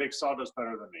 Nobody can make sawdust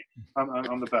better than me.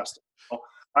 I'm the best. So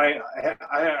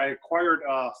I acquired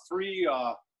 3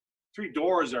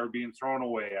 doors that were being thrown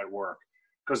away at work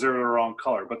because they were the wrong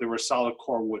color, but they were solid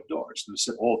core wood doors. And I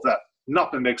said,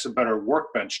 nothing makes a better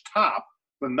workbench top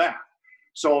than that.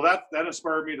 So that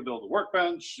inspired me to build a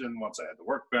workbench. And once I had the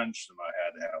workbench, then I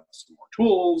had to have some more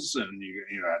tools, and you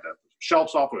had to have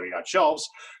shelves off. Where you got shelves,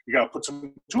 you got to put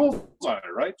some tools on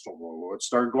it, right? So let's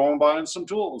start going buying some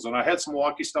tools. And I had some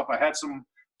wonky stuff. I had some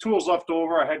tools left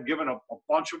over. I had given a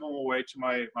bunch of them away to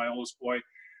my oldest boy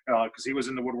because he was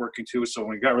into woodworking too. So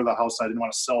when we got rid of the house, I didn't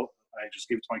want to sell it. I just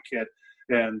gave it to my kid.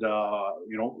 And,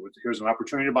 here's an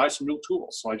opportunity to buy some new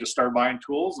tools. So I just started buying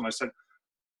tools, and I said,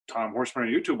 Tom Horseman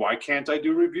on YouTube, why can't I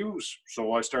do reviews?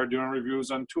 So I started doing reviews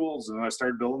on tools, and then I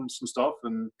started building some stuff,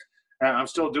 and I'm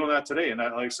still doing that today. And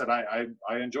like I said, I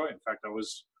enjoy it. In fact,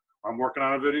 I'm working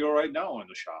on a video right now in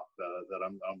the shop that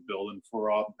I'm building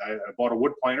for, I bought a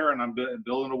wood planer, and I'm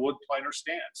building a wood planer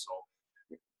stand. So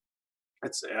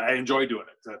I enjoy doing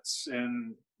it.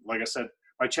 And like I said,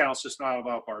 my channel's just not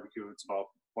about barbecue. It's about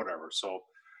whatever. So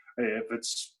if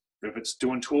it's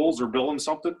doing tools or building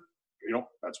something,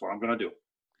 that's what I'm going to do.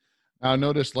 I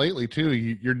noticed lately too,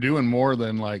 you're doing more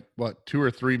than 2 or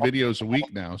 3 videos a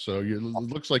week now. So it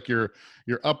looks like you're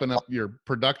upping up your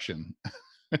production.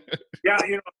 Yeah,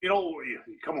 you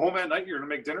come home at night, you're gonna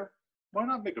make dinner. Why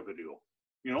not make a video?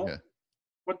 You know, Yeah.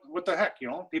 what the heck?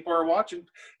 People are watching.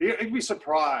 You'd be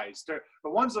surprised. The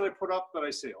ones that I put up that I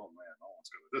say, oh man, no one's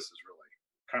gonna. This is really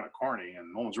kind of corny,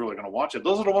 and no one's really gonna watch it.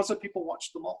 Those are the ones that people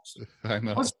watch the most. I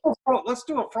know. Let's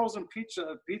do a frozen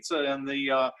pizza in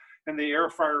the air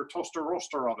fryer toaster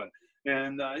roaster oven.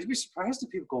 And you'd be surprised if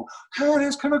people go, oh,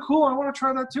 that's kind of cool. I want to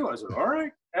try that too. I said, all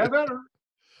right, have at her.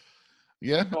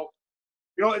 Yeah. So,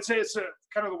 it's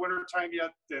kind of the winter time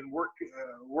yet, and work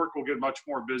will get much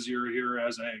more busier here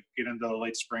as I get into the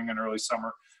late spring and early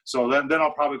summer. So then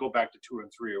I'll probably go back to 2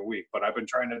 and 3 a week. But I've been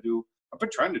trying to do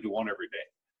one every day.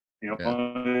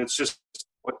 It's just,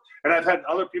 and I've had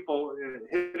other people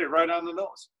hit it right on the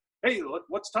nose. Hey,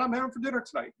 what's Tom having for dinner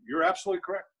tonight? You're absolutely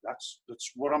correct. That's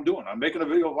what I'm doing. I'm making a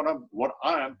video of what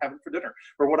I'm having for dinner,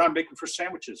 or what I'm making for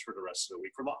sandwiches for the rest of the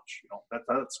week for lunch.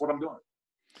 That's what I'm doing.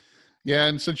 Yeah,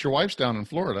 and since your wife's down in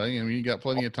Florida, you got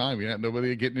plenty of time. You got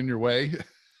nobody getting in your way.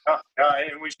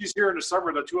 And when she's here in the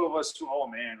summer, the two of us, oh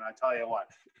man, I tell you what,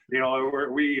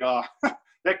 we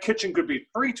that kitchen could be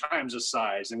 3 times the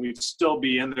size, and we'd still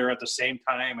be in there at the same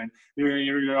time. And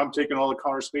I'm taking all the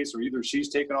counter space, or either she's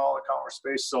taking all the counter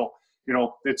space. So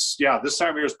this time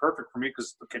of year is perfect for me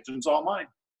because the kitchen's all mine.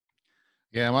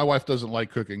 Yeah, my wife doesn't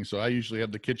like cooking, so I usually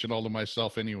have the kitchen all to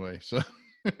myself anyway. So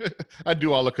I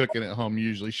do all the cooking at home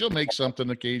usually. She'll make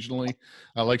something occasionally.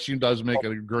 Like she does make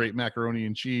a great macaroni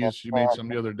and cheese. She made some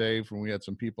the other day when we had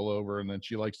some people over, and then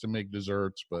she likes to make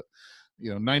desserts. But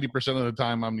 90% of the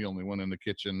time I'm the only one in the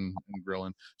kitchen and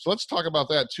grilling. So let's talk about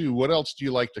that too. What else do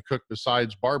you like to cook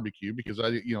besides barbecue? Because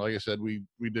like I said, we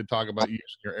did talk about using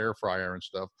your air fryer and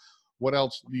stuff. What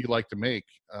else do you like to make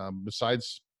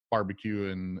besides barbecue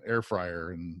and air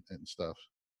fryer and stuff?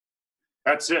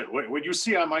 That's it. What you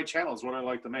see on my channel is what I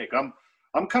like to make.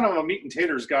 I'm kind of a meat and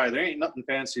taters guy. There ain't nothing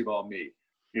fancy about me.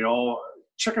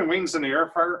 Chicken wings in the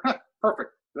air fryer, perfect.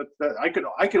 I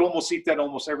could almost eat that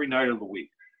almost every night of the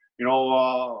week.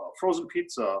 Frozen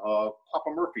pizza, Papa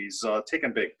Murphy's, take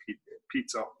and bake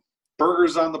pizza,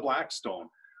 burgers on the Blackstone,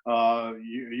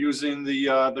 using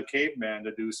the caveman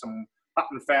to do some hot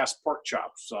and fast pork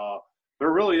chops.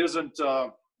 There really isn't.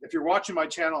 If you're watching my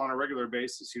channel on a regular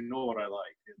basis, you know what I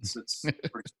like. It's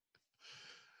pretty.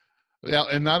 Yeah,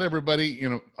 and not everybody,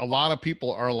 a lot of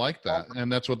people are like that,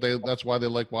 and that's why they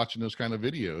like watching those kind of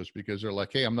videos, because they're like,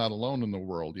 hey, I'm not alone in the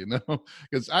world,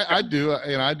 because I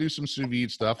do some sous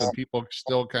vide stuff, and people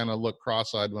still kind of look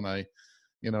cross-eyed when I,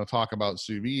 talk about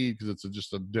sous vide, because it's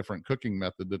just a different cooking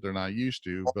method that they're not used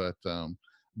to. But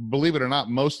believe it or not,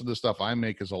 most of the stuff I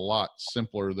make is a lot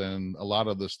simpler than a lot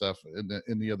of the stuff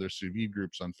in the other sous vide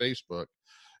groups on Facebook.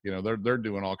 They're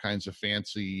doing all kinds of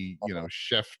fancy,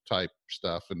 chef type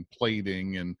stuff and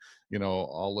plating and,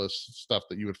 all this stuff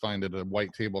that you would find at a white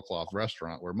tablecloth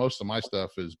restaurant, where most of my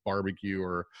stuff is barbecue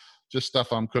or just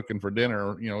stuff I'm cooking for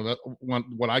dinner. That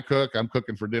when I cook, I'm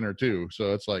cooking for dinner too.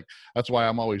 So it's like, that's why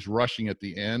I'm always rushing at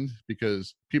the end,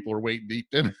 because people are waiting to eat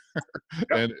dinner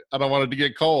and I don't want it to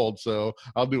get cold. So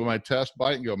I'll do my test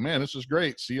bite and go, man, this is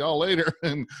great. See y'all later.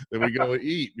 And then we go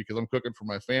eat, because I'm cooking for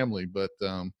my family. But,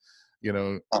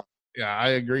 yeah, I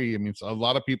agree. I mean, a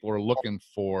lot of people are looking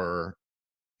for,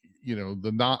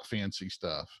 the not fancy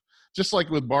stuff. Just like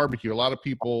with barbecue, a lot of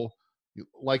people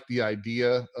like the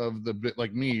idea of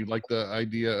like me, like the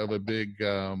idea of a big,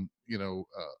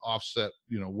 offset,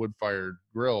 wood-fired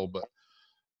grill. But,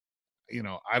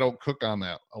 I don't cook on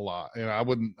that a lot, and I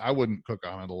wouldn't cook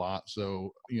on it a lot.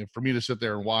 So, for me to sit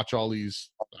there and watch all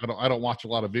these, I don't watch a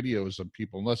lot of videos of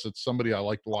people unless it's somebody I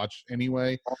like to watch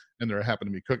anyway, and they happen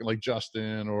to be cooking, like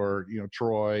Justin or,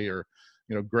 Troy or,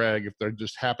 Greg, if they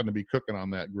just happen to be cooking on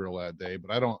that grill that day.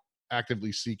 But I don't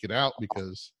actively seek it out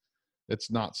because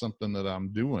it's not something that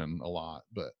I'm doing a lot.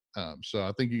 But, so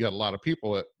I think you got a lot of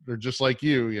people that they're just like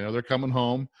you, they're coming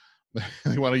home.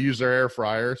 They want to use their air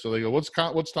fryer, so they go, what's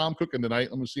Tom cooking tonight?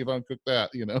 Let me see if I can cook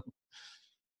that,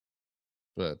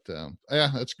 But yeah,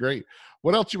 that's great.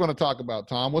 What else you want to talk about,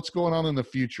 Tom? What's going on in the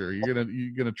future? You're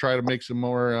gonna try to make some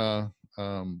more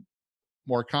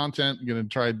content? You're gonna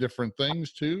try different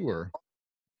things too, or?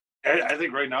 I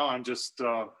think right now I'm just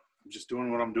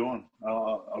doing what I'm doing.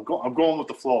 I'm going with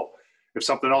the flow. If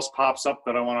something else pops up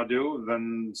that I want to do,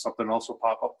 then something else will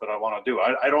pop up that I want to do.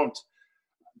 I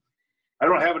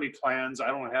don't have any plans. I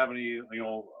don't have any,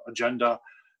 agenda.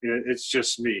 It's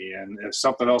just me. And if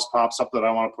something else pops up that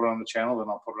I want to put on the channel, then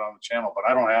I'll put it on the channel. But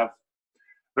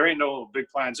there ain't no big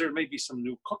plans. There may be some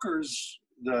new cookers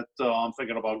that I'm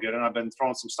thinking about getting. I've been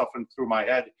throwing some stuff in through my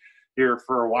head here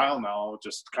for a while now,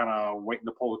 just kind of waiting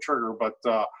to pull the trigger. But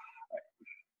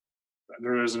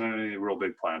there isn't any real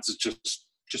big plans. It's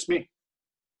just me.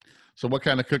 So what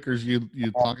kind of cookers you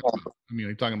talking about? I mean, are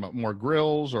you talking about more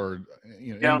grills or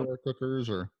Yeah. indoor cookers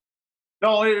or?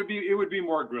 No, it would be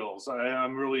more grills.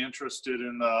 I'm really interested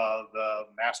in the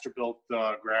Masterbuilt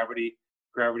gravity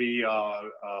Gravity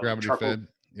charcoal. fed?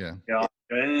 Yeah. Yeah,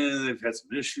 and they've had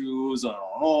some issues. I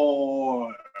don't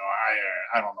know.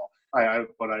 I don't know.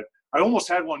 I almost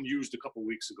had one used a couple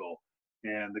weeks ago,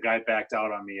 and the guy backed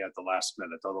out on me at the last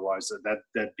minute. Otherwise,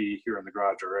 that'd be here in the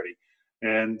garage already.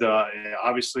 And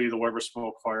obviously, the Weber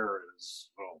Smoke Fire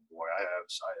is, oh boy,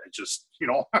 I just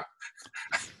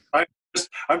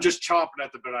I'm just chomping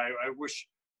at the bit. I wish,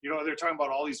 they're talking about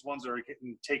all these ones that are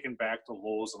getting taken back to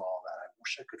Lowe's and all that. I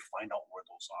wish I could find out where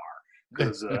those are,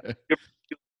 because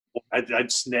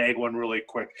I'd snag one really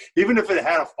quick. Even if it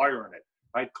had a fire in it,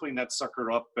 I'd clean that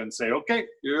sucker up and say, okay,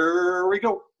 here we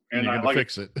go. And I like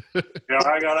fix it.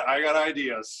 I got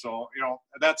ideas. So,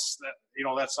 that's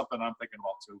something I'm thinking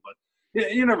about too. But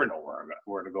you never know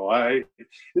where to go.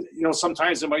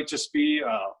 Sometimes it might just be,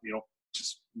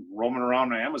 just roaming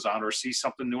around on Amazon or see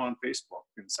something new on Facebook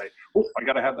and say, oh, I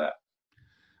got to have that.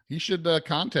 You should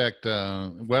contact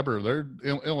Weber. They're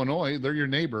Illinois. They're your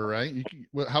neighbor, right?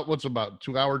 What's about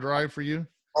 2-hour drive for you?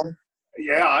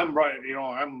 Yeah, I'm right.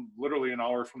 I'm literally an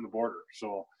hour from the border.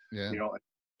 So, yeah.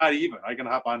 Not even. I can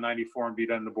hop on 94 and be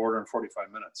done the border in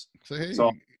 45 minutes. Hey,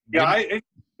 so, yeah, I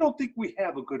don't think we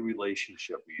have a good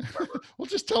relationship, me and Weber. Well,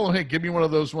 just tell them, hey, give me one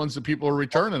of those ones that people are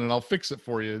returning, and I'll fix it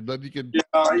for you. Then you can. Yeah,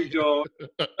 I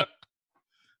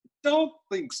don't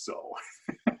think so.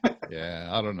 Yeah,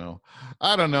 I don't know.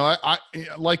 I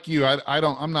like you.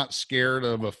 I'm not scared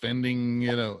of offending.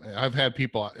 I've had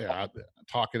people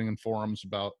talking in forums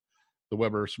about the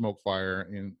Weber Smoke Fire,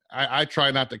 and I try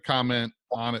not to comment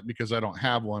on it because I don't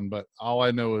have one. But all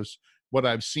I know is what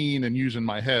I've seen and use in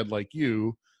my head, like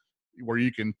you, where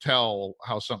you can tell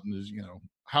how something is,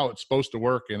 how it's supposed to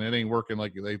work, and it ain't working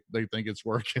like they think it's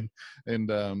working. And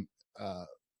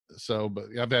but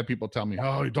I've had people tell me,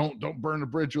 oh, don't burn the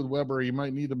bridge with Weber. You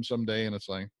might need them someday. And it's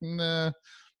like, nah,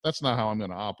 that's not how I'm going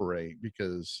to operate,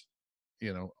 because,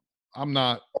 I'm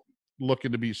not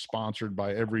looking to be sponsored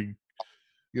by every,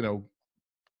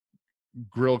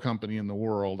 grill company in the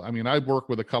world. I mean, I've worked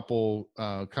with a couple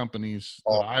companies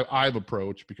that I've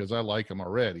approached because I like them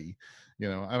already,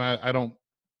 and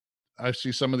I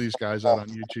see some of these guys out on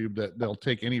YouTube that they'll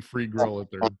take any free grill that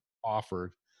they're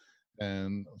offered.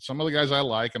 And some of the guys I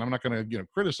like, and I'm not going to,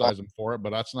 criticize them for it, but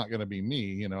that's not going to be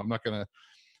me. I'm not going to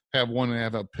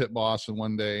have a Pit Boss in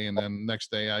one day, and then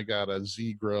next day I got a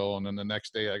Z grill, and then the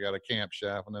next day I got a Camp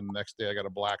Chef, and then the next day I got a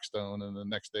Blackstone, and the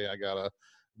next day I got a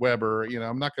Weber.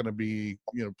 I'm not going to be,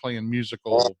 playing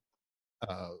musical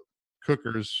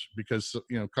cookers because,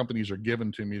 companies are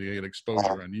given to me to get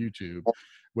exposure on YouTube.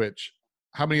 Which,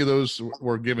 how many of those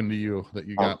were given to you that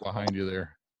you got behind you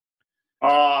there?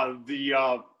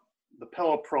 The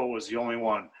Pello Pro was the only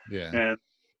one. Yeah. And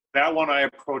that one I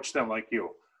approached them like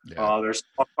you. Yeah. There's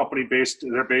a company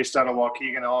they're based out of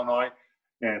Waukegan, Illinois,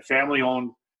 and family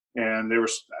owned, and they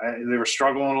were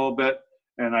struggling a little bit.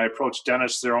 And I approached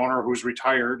Dennis, their owner, who's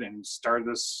retired, and started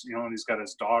this, and he's got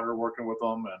his daughter working with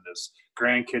him and his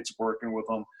grandkids working with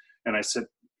him. And I said,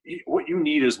 what you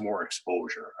need is more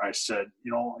exposure. I said,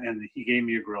 and he gave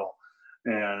me a grill.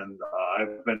 And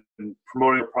I've been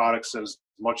promoting the products as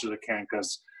much as I can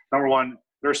because, number one,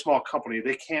 they're a small company.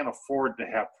 They can't afford to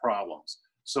have problems.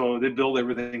 So they build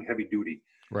everything heavy duty.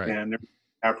 Right. And they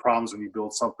have problems when you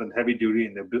build something heavy duty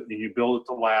and you build it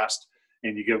to last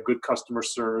and you give good customer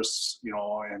service,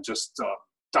 and just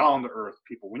down to earth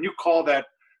people. When you call their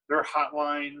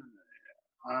hotline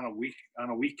on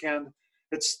a weekend,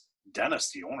 it's Dennis,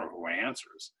 the owner, who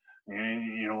answers.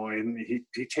 And, and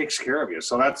he takes care of you.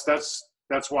 So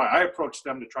that's why I approached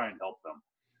them to try and help them.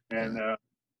 And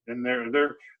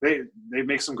they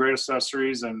make some great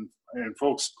accessories, and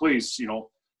folks, please,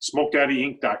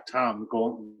 SmokeDaddyInc.com.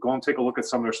 Go and take a look at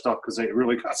some of their stuff, because they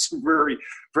really got some very,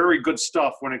 very good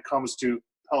stuff when it comes to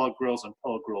pellet grills and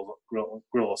pellet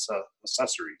grill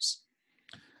accessories.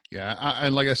 Yeah,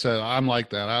 and like I said, I'm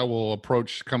like that. I will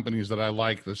approach companies that I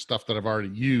like, the stuff that I've already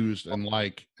used and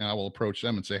I will approach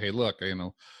them and say, hey, look,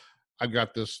 I've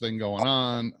got this thing going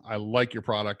on. I like your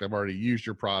product. I've already used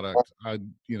your product. I,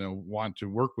 want to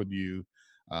work with you.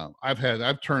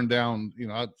 I've turned down,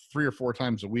 3 or 4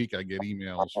 times a week, I get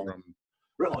emails from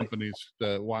companies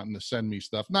wanting to send me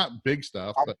stuff, not big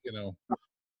stuff, but,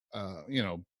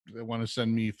 they want to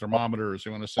send me thermometers.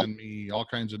 They want to send me all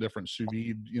kinds of different sous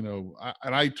vide,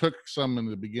 and I took some in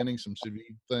the beginning, some sous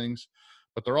vide things,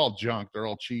 but they're all junk. They're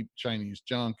all cheap Chinese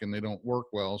junk, and they don't work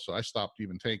well. So I stopped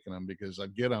even taking them because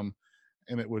I'd get them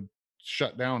and it would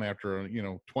shut down after,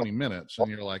 20 minutes. And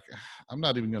you're like, I'm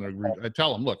not even going to, I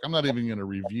tell them, look, I'm not even going to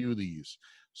review these.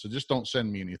 So just don't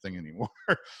send me anything anymore.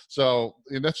 So,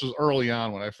 and this was early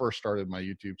on when I first started my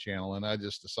YouTube channel. And I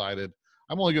just decided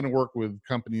I'm only going to work with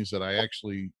companies that I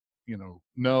actually,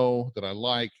 know that I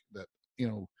like, that,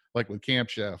 like with Camp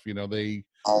Chef, they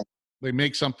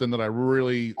make something that I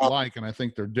really like, and I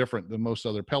think they're different than most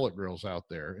other pellet grills out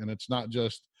there. And it's not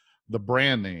just the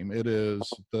brand name; it is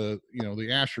the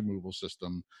ash removal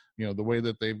system. The way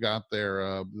that they've got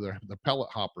their the pellet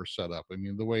hopper set up. I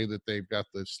mean, the way that they've got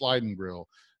the sliding grill.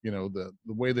 The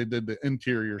way they did the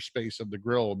interior space of the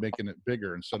grill, making it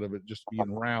bigger instead of it just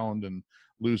being round and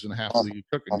losing half of the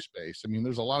cooking space. I mean,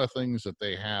 there's a lot of things that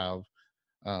they have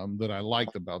that I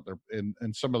liked about their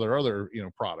and some of their other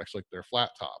products, like their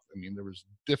flat top. I mean, there was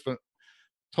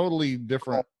totally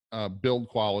different build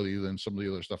quality than some of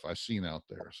the other stuff I've seen out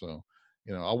there. So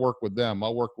I'll work with them.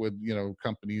 I'll work with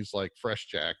companies like Fresh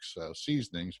Jack's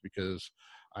seasonings, because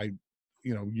I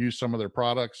use some of their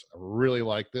products. I really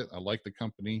liked it. I like the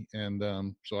company, and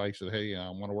so I said, hey,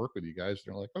 I want to work with you guys.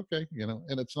 They're like, okay,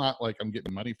 and it's not like I'm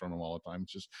getting money from them all the time.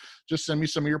 It's just send me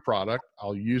some of your product.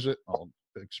 I'll use it. I'll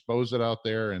expose it out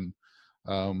there, and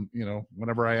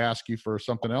whenever I ask you for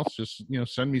something else, just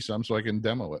send me some so I can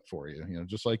demo it for you.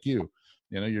 Just like you're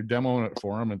demoing it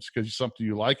for them. It's because it's something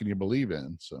you like and you believe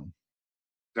in. So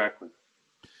Exactly.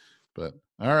 But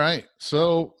all right.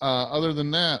 So other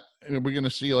than that, are we going to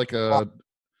see like a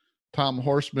Tom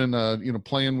Horseman,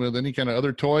 playing with any kind of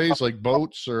other toys like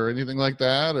boats or anything like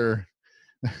that? Or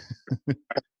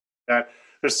that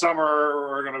this summer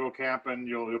we're going to go camping.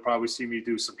 You'll probably see me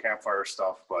do some campfire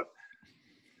stuff, but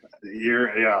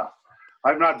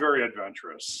I'm not very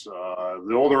adventurous.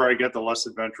 The older I get, the less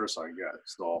adventurous I get.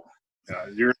 So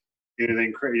you're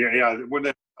anything crazy. Yeah. Wouldn't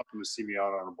it happen to see me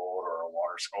out on a boat or a water?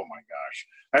 Oh my gosh,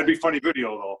 that'd be funny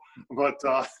video though. But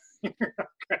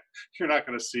you're not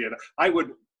going to see it.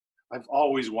 I've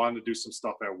always wanted to do some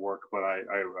stuff at work, but I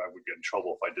would get in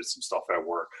trouble if I did some stuff at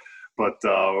work. But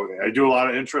I do a lot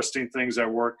of interesting things at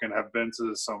work, and have been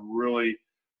to some really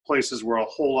places where a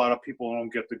whole lot of people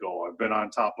don't get to go. I've been on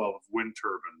top of wind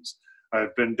turbines.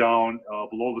 I've been down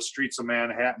below the streets of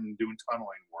Manhattan doing tunneling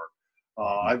work.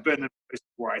 I've been in places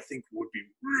where I think would be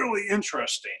really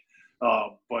interesting,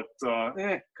 but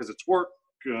because it's work,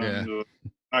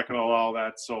 not going to allow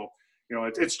that. So,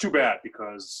 it's too bad,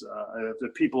 because if the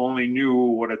people only knew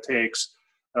what it takes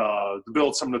to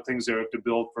build some of the things they have to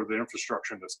build for the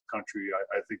infrastructure in this country,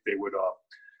 I think they would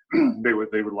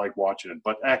they would like watching it.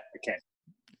 But I can't.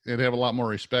 They'd have a lot more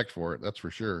respect for it. That's for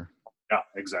sure. Yeah,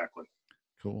 exactly.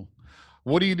 Cool.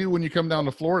 What do you do when you come down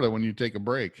to Florida when you take a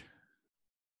break?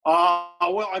 Well,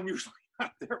 I'm usually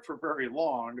not there for very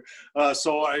long,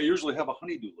 so I usually have a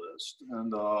honey-do list,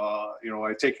 and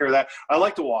I take care of that. I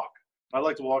like to walk. I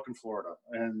like to walk in Florida,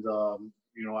 and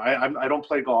I don't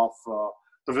play golf.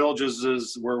 The Villages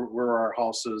is where our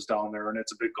house is down there, and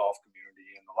it's a big golf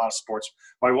community and a lot of sports.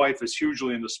 My wife is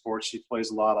hugely into sports. She plays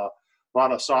a lot of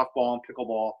softball and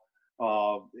pickleball,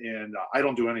 and I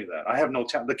don't do any of that. I have no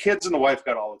talent. The kids and the wife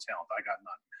got all the talent. I got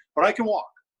none, but I can walk.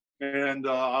 And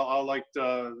I like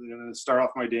to start off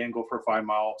my day and go for a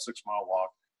 5-mile, 6-mile walk,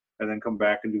 and then come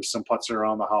back and do some putzing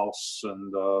around the house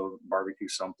and barbecue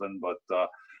something. But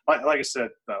like I said,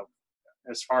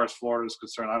 as far as Florida is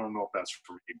concerned, I don't know if that's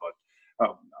for me.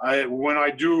 But when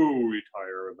I do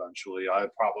retire eventually, I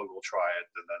probably will try it.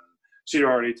 And then she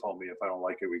already told me if I don't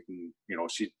like it, we can,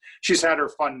 she's had her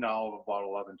fun now of about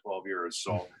 11, 12 years.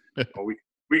 So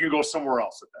we can go somewhere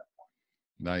else at that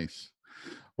point. Nice.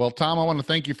 Well, Tom, I want to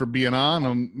thank you for being on,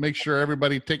 and make sure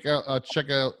everybody check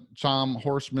out Tom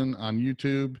Horseman on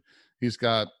YouTube. He's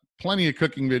got plenty of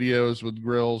cooking videos with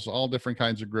grills, all different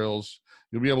kinds of grills.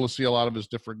 You'll be able to see a lot of his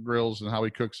different grills and how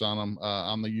he cooks on them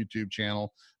on the YouTube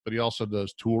channel. But he also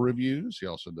does tool reviews. He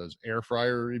also does air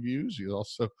fryer reviews. He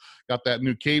also got that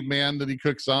new Caveman that he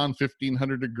cooks on,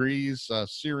 1500 degrees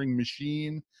searing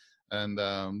machine.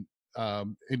 And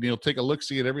you'll take a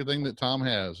look-see at everything that Tom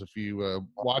has. If you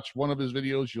watch one of his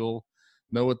videos, you'll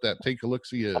know what that take a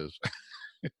look-see is.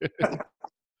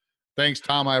 Thanks,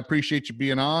 Tom. I appreciate you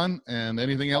being on. And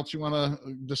anything else you want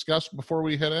to discuss before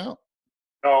we head out?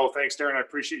 No, thanks, Darren. I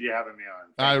appreciate you having me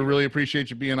on. I really appreciate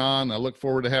you being on. I look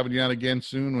forward to having you on again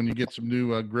soon when you get some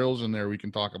new grills in there we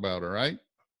can talk about, all right?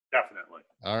 Definitely.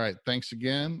 All right. Thanks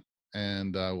again.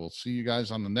 And we'll see you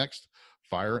guys on the next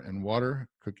Fire and Water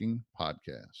Cooking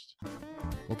Podcast.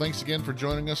 Well, thanks again for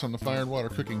joining us on the Fire and Water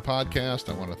Cooking Podcast.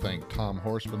 I want to thank Tom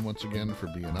Horseman once again for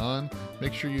being on.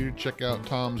 Make sure you check out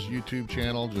Tom's YouTube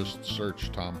channel. Just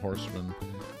search Tom Horseman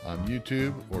on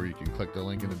YouTube, or you can click the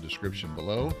link in the description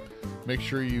below. Make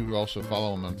sure you also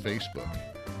follow him on Facebook.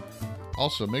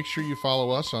 Also, make sure you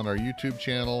follow us on our YouTube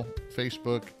channel,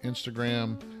 Facebook,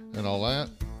 Instagram, and all that.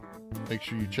 Make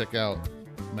sure you check out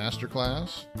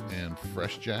Masterclass and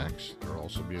Fresh Jacks. There will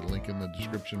also be a link in the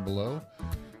description below.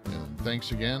 And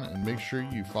thanks again, and make sure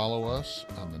you follow us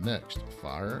on the next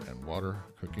Fire and Water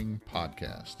Cooking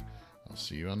Podcast. I'll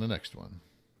see you on the next one.